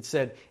 It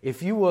said,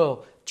 if you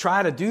will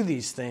try to do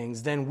these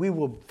things, then we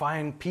will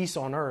find peace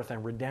on earth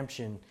and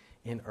redemption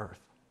in earth.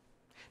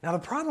 Now, the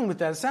problem with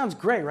that, it sounds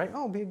great, right?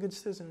 Oh, be a good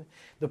citizen.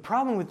 The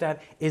problem with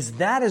that is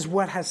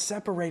what has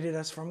separated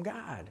us from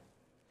God.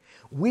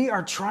 We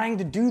are trying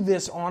to do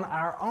this on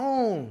our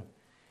own.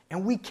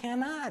 And we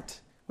cannot.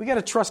 We got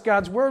to trust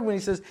God's word when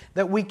He says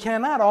that we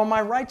cannot. All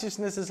my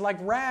righteousness is like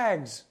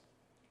rags.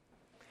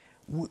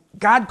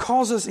 God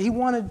calls us, He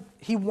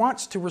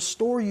wants to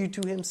restore you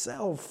to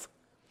Himself,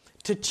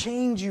 to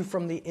change you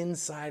from the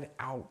inside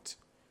out,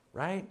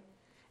 right?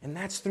 And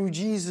that's through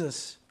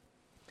Jesus.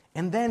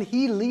 And then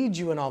He leads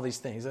you in all these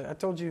things. I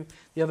told you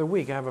the other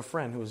week, I have a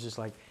friend who was just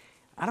like,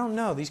 I don't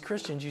know, these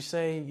Christians, you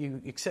say you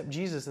accept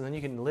Jesus and then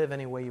you can live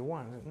any way you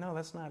want. No,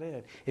 that's not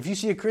it. If you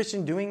see a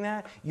Christian doing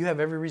that, you have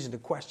every reason to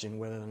question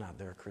whether or not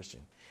they're a Christian,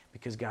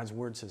 because God's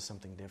word says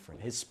something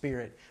different. His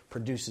Spirit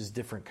produces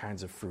different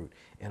kinds of fruit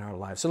in our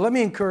lives. So let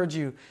me encourage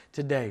you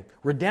today.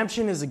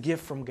 Redemption is a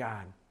gift from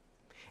God.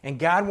 And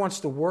God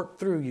wants to work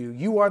through you.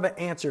 You are the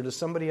answer to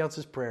somebody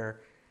else's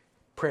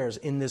prayers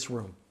in this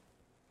room,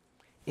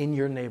 in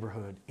your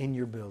neighborhood, in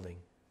your building.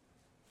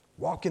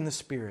 Walk in the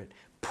Spirit.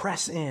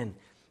 Press in.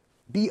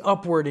 Be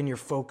upward in your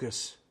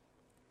focus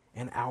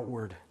and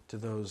outward to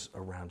those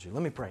around you.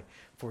 Let me pray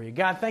for you.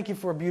 God, thank you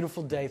for a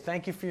beautiful day.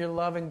 Thank you for your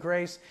love and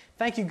grace.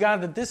 Thank you,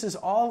 God, that this is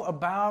all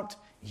about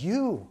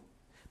you.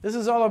 This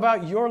is all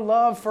about your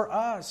love for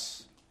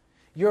us,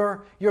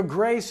 your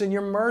grace and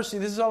your mercy.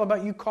 This is all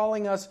about you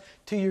calling us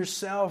to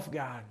yourself,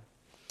 God.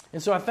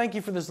 And so I thank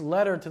you for this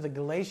letter to the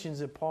Galatians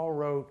that Paul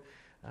wrote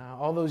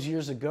all those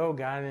years ago,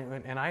 God.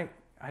 And I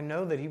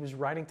know that he was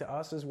writing to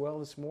us as well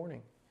this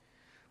morning.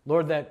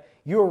 Lord, that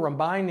you are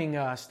reminding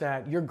us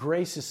that your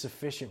grace is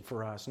sufficient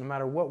for us. No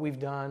matter what we've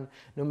done,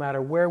 no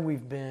matter where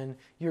we've been,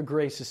 your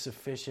grace is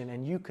sufficient.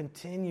 And you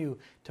continue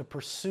to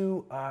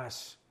pursue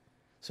us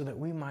so that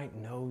we might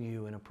know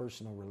you in a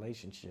personal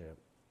relationship.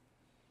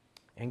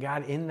 And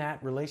God, in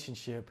that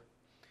relationship,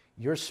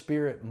 your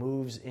Spirit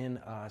moves in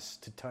us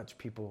to touch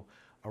people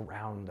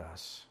around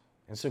us.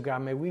 And so,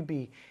 God, may we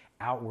be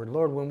outward.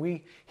 Lord, when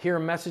we hear a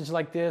message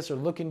like this or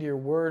look into your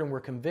word and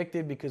we're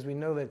convicted because we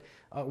know that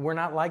we're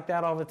not like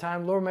that all the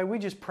time, Lord, may we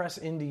just press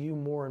into you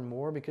more and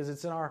more, because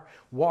it's in our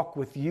walk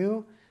with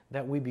you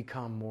that we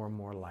become more and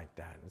more like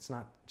that. It's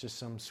not just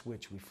some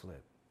switch we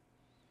flip.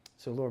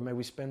 So, Lord, may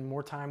we spend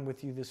more time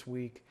with you this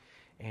week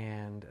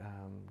and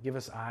give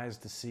us eyes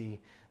to see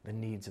the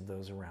needs of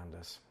those around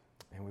us.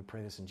 And we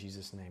pray this in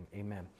Jesus' name. Amen.